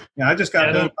 Yeah, I just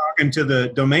got done talking to the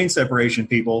domain separation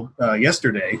people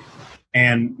yesterday,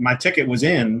 and my ticket was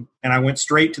in, and I went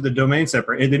straight to the domain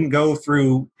separate. It didn't go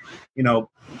through,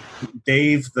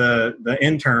 Dave, the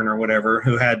intern or whatever,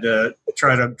 who had to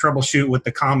try to troubleshoot with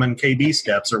the common KB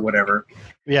steps or whatever.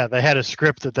 Yeah, they had a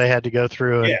script that they had to go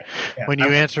through. And Yeah. when you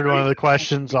answered one of the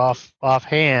questions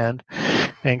offhand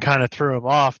and kind of threw them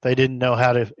off, they didn't know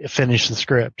how to finish the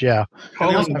script. Yeah,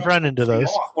 I've run into those.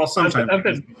 Well,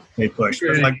 sometimes they push.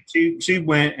 But like she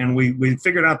went and we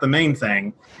figured out the main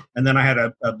thing, and then I had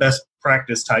a best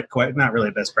practice type question. Not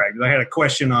really best practice. I had a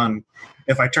question on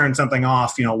if I turn something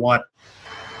off,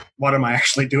 what am I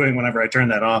actually doing whenever I turn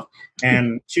that off?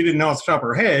 And she didn't know off the top of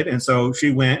her head, and so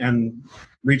she went and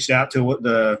reached out to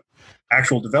the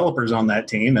actual developers on that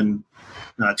team, and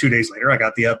 2 days later I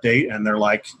got the update, and they're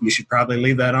like, you should probably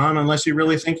leave that on unless you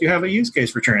really think you have a use case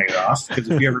for turning it off, because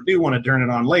if you ever do want to turn it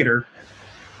on later,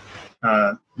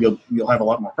 you'll have a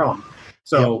lot more problem.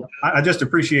 So I just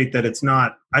appreciate that it's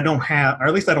not, I don't have, or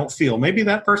at least I don't feel, maybe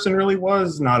that person really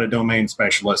was not a domain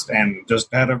specialist and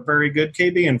just had a very good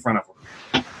KB in front of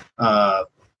them.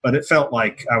 But it felt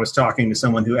like I was talking to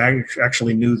someone who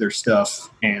actually knew their stuff.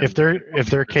 And If their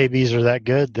KBs are that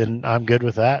good, then I'm good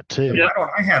with that too. Yeah. why don't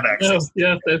I have access?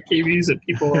 Yeah, if they have KVs that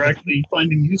people are actually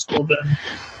finding useful, then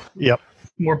Yep.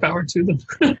 more power to them.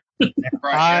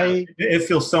 It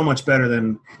feels so much better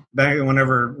than back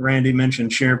whenever Randy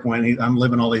mentioned SharePoint. I'm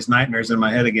living all these nightmares in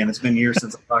my head again. It's been years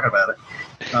since I talked about it.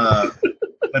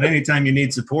 But anytime you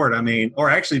need support, or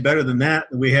actually better than that,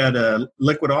 we had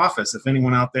Liquid Office. If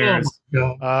anyone out there is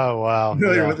wow,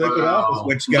 familiar with Liquid Office,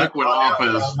 which got Liquid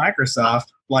Office Microsoft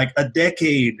like a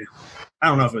decade. I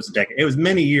don't know if it was a decade. It was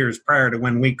many years prior to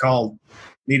when we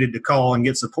needed to call and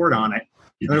get support on it.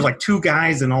 And there's like 2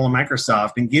 guys in all of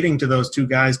Microsoft, and getting to those 2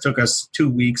 guys took us 2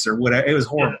 weeks or whatever. It was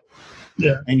horrible.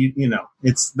 Yeah. And you know,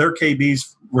 it's their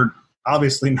KBs were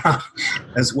obviously not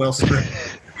as well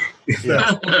scripted. So.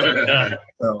 I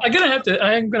am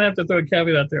gonna have to throw a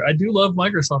caveat out there. I do love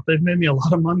Microsoft. They've made me a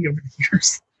lot of money over the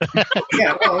years.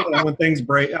 Yeah, well, when things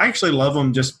break, I actually love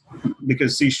them just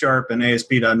because C# and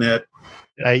ASP.NET.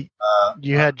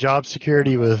 You had job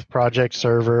security with Project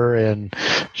Server and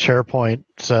SharePoint,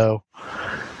 so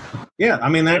yeah, I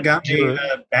mean that got me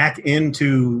back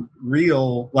into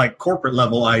real like corporate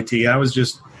level IT. I was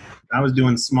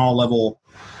doing small level,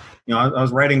 you know, I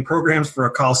was writing programs for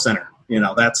a call center. You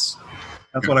know, that's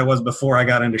what I was before I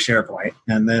got into SharePoint,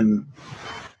 and then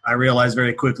I realized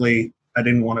very quickly I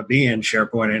didn't want to be in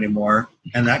SharePoint anymore,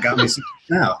 and that got me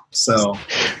now. So,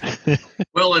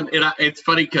 well, and it's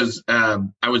funny because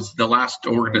I was the last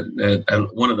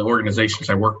one of the organizations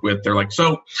I worked with. They're like,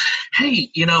 so, hey,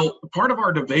 you know, part of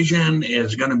our division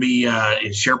is going to be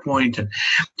is SharePoint, and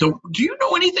so do you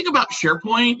know anything about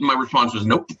SharePoint? And my response was,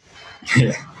 nope,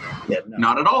 no.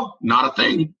 Not at all, not a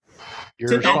thing.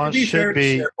 Your response should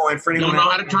be, SharePoint for anyone don't know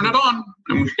how to turn it on.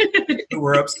 who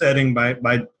were upsetting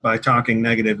by talking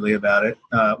negatively about it.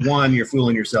 1, you're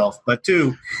fooling yourself, but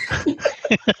 2,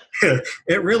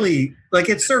 it really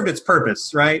it served its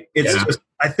purpose, right? It's just,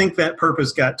 I think that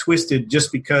purpose got twisted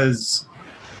just because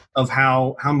of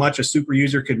how much a super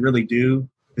user could really do,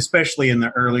 especially in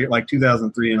the earlier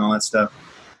 2003 and all that stuff.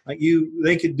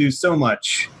 They could do so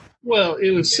much. Well,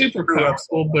 it was super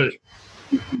powerful, but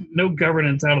no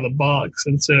governance out of the box,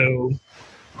 and so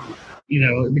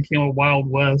it became a wild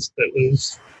west. That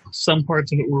was, some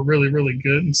parts of it were really, really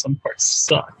good, and some parts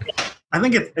sucked. I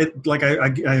think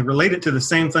I relate it to the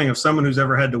same thing of someone who's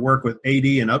ever had to work with AD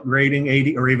and upgrading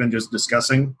AD, or even just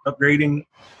discussing upgrading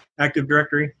Active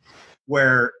Directory,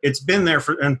 where it's been there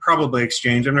and probably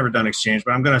Exchange. I've never done Exchange,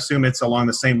 but I'm going to assume it's along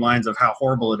the same lines of how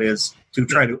horrible it is to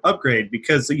try to upgrade,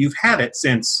 because you've had it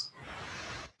since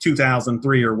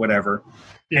 2003 or whatever.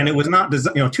 Yeah. And it was not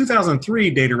 2003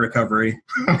 data recovery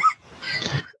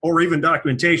or even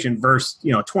documentation versus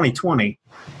 2020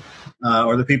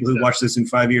 or the people who watch this in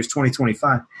 5 years,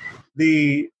 2025.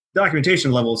 The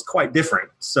documentation level is quite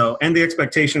different. So, and the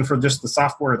expectation for just the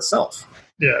software itself.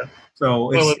 Yeah.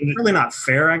 So it's really not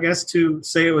fair, I guess, to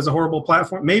say it was a horrible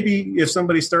platform. Maybe if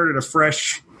somebody started a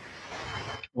fresh,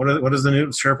 what is the new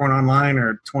SharePoint Online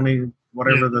or 20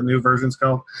 whatever the new version's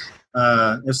called.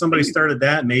 If somebody started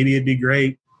that, maybe it'd be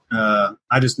great.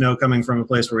 I just know, coming from a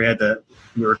place where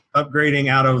we were upgrading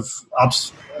out of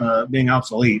being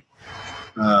obsolete.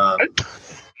 I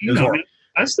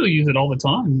still use it all the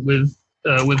time with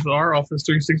our Office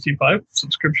 365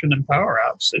 subscription and Power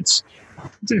Apps. It's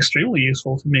extremely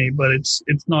useful to me, but it's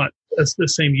not the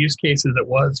same use case as it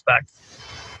was back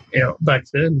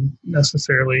then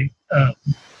necessarily.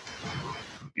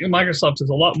 Microsoft is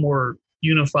a lot more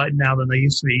unified now than they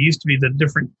used to be. It used to be the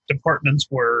different departments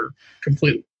were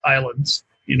complete islands,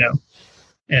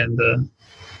 and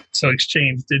so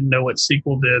Exchange didn't know what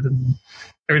SQL did and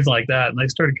everything like that. And they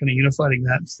started kind of unifying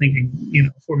that, thinking,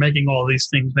 if we're making all these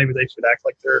things, maybe they should act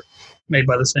like they're made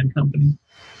by the same company.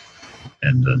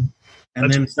 And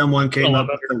then someone came up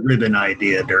with the ribbon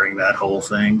idea during that whole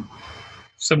thing.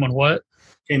 Someone what?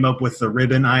 Came up with the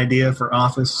ribbon idea for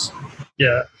Office.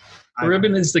 Yeah.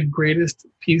 Ribbon is the greatest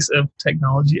piece of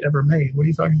technology ever made. What are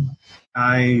you talking about?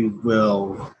 I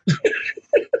will.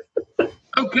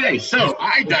 Okay, so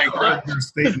I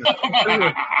digress.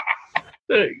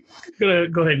 Gonna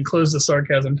go ahead and close the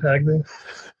sarcasm tag there.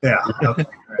 Yeah. Okay.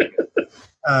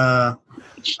 Right.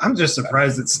 I'm just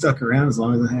surprised it stuck around as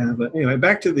long as it has. But anyway,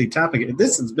 back to the topic.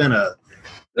 This has been all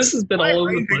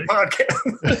over the place.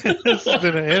 Podcast. This has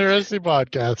been an interesting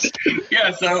podcast.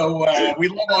 Yeah, so we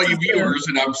love all you viewers,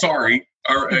 and I'm sorry,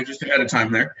 just ahead of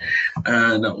time there.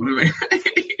 No,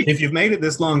 if you've made it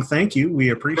this long, thank you. We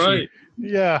appreciate it.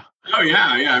 Yeah. Oh,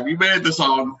 yeah. If you made it this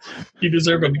long, you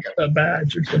deserve a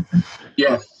badge or something.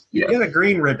 Yes. You get a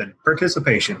green ribbon.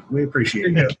 Participation. We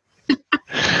appreciate it.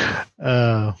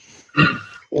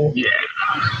 Cool. Yeah.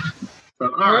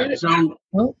 All right. So,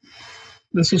 well,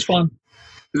 this was fun.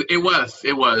 It was.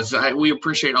 We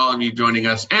appreciate all of you joining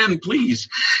us. And please,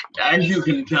 as you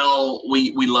can tell,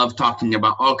 we love talking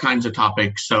about all kinds of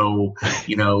topics. So,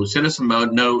 send us a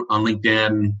note on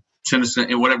LinkedIn. Send us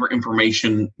whatever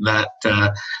information that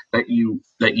you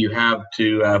have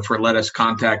to let us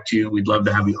contact you. We'd love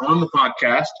to have you on the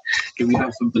podcast. If you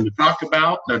have something to talk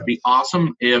about, that'd be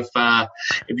awesome. If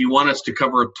you want us to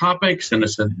cover a topic, send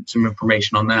us some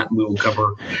information on that, and we will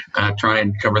try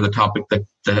and cover the topic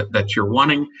that you're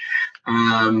wanting.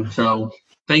 So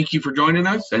thank you for joining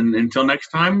us, and until next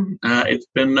time, it's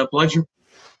been a pleasure.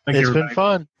 It's been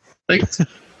fun. Thanks.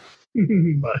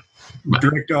 Bye.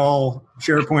 Direct all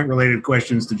SharePoint related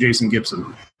questions to Jason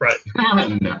Gibson. Right.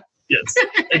 No. Yes.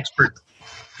 Expert.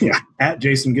 Yeah. At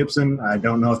Jason Gibson. I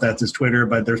don't know if that's his Twitter,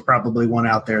 but there's probably one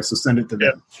out there. So send it to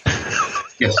them.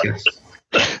 Yes.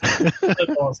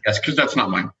 That's awesome. Yes, because that's not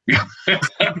mine.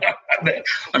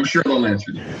 I'm sure they'll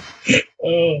answer you.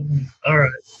 All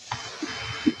right.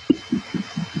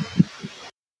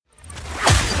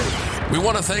 We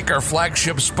want to thank our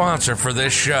flagship sponsor for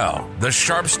this show, the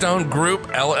Sharpstone Group,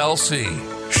 LLC.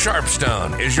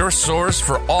 Sharpstone is your source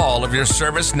for all of your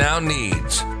ServiceNow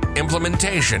needs.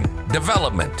 Implementation,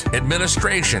 development,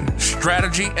 administration,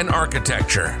 strategy, and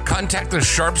architecture. Contact the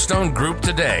Sharpstone Group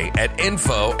today at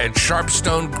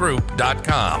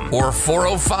info@sharpstonegroup.com or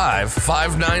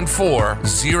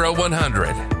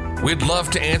 405-594-0100. We'd love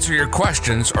to answer your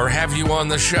questions or have you on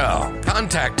the show.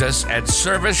 Contact us at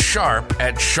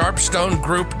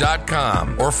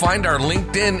servicesharp@sharpstonegroup.com or find our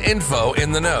LinkedIn info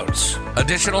in the notes.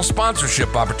 Additional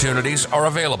sponsorship opportunities are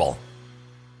available.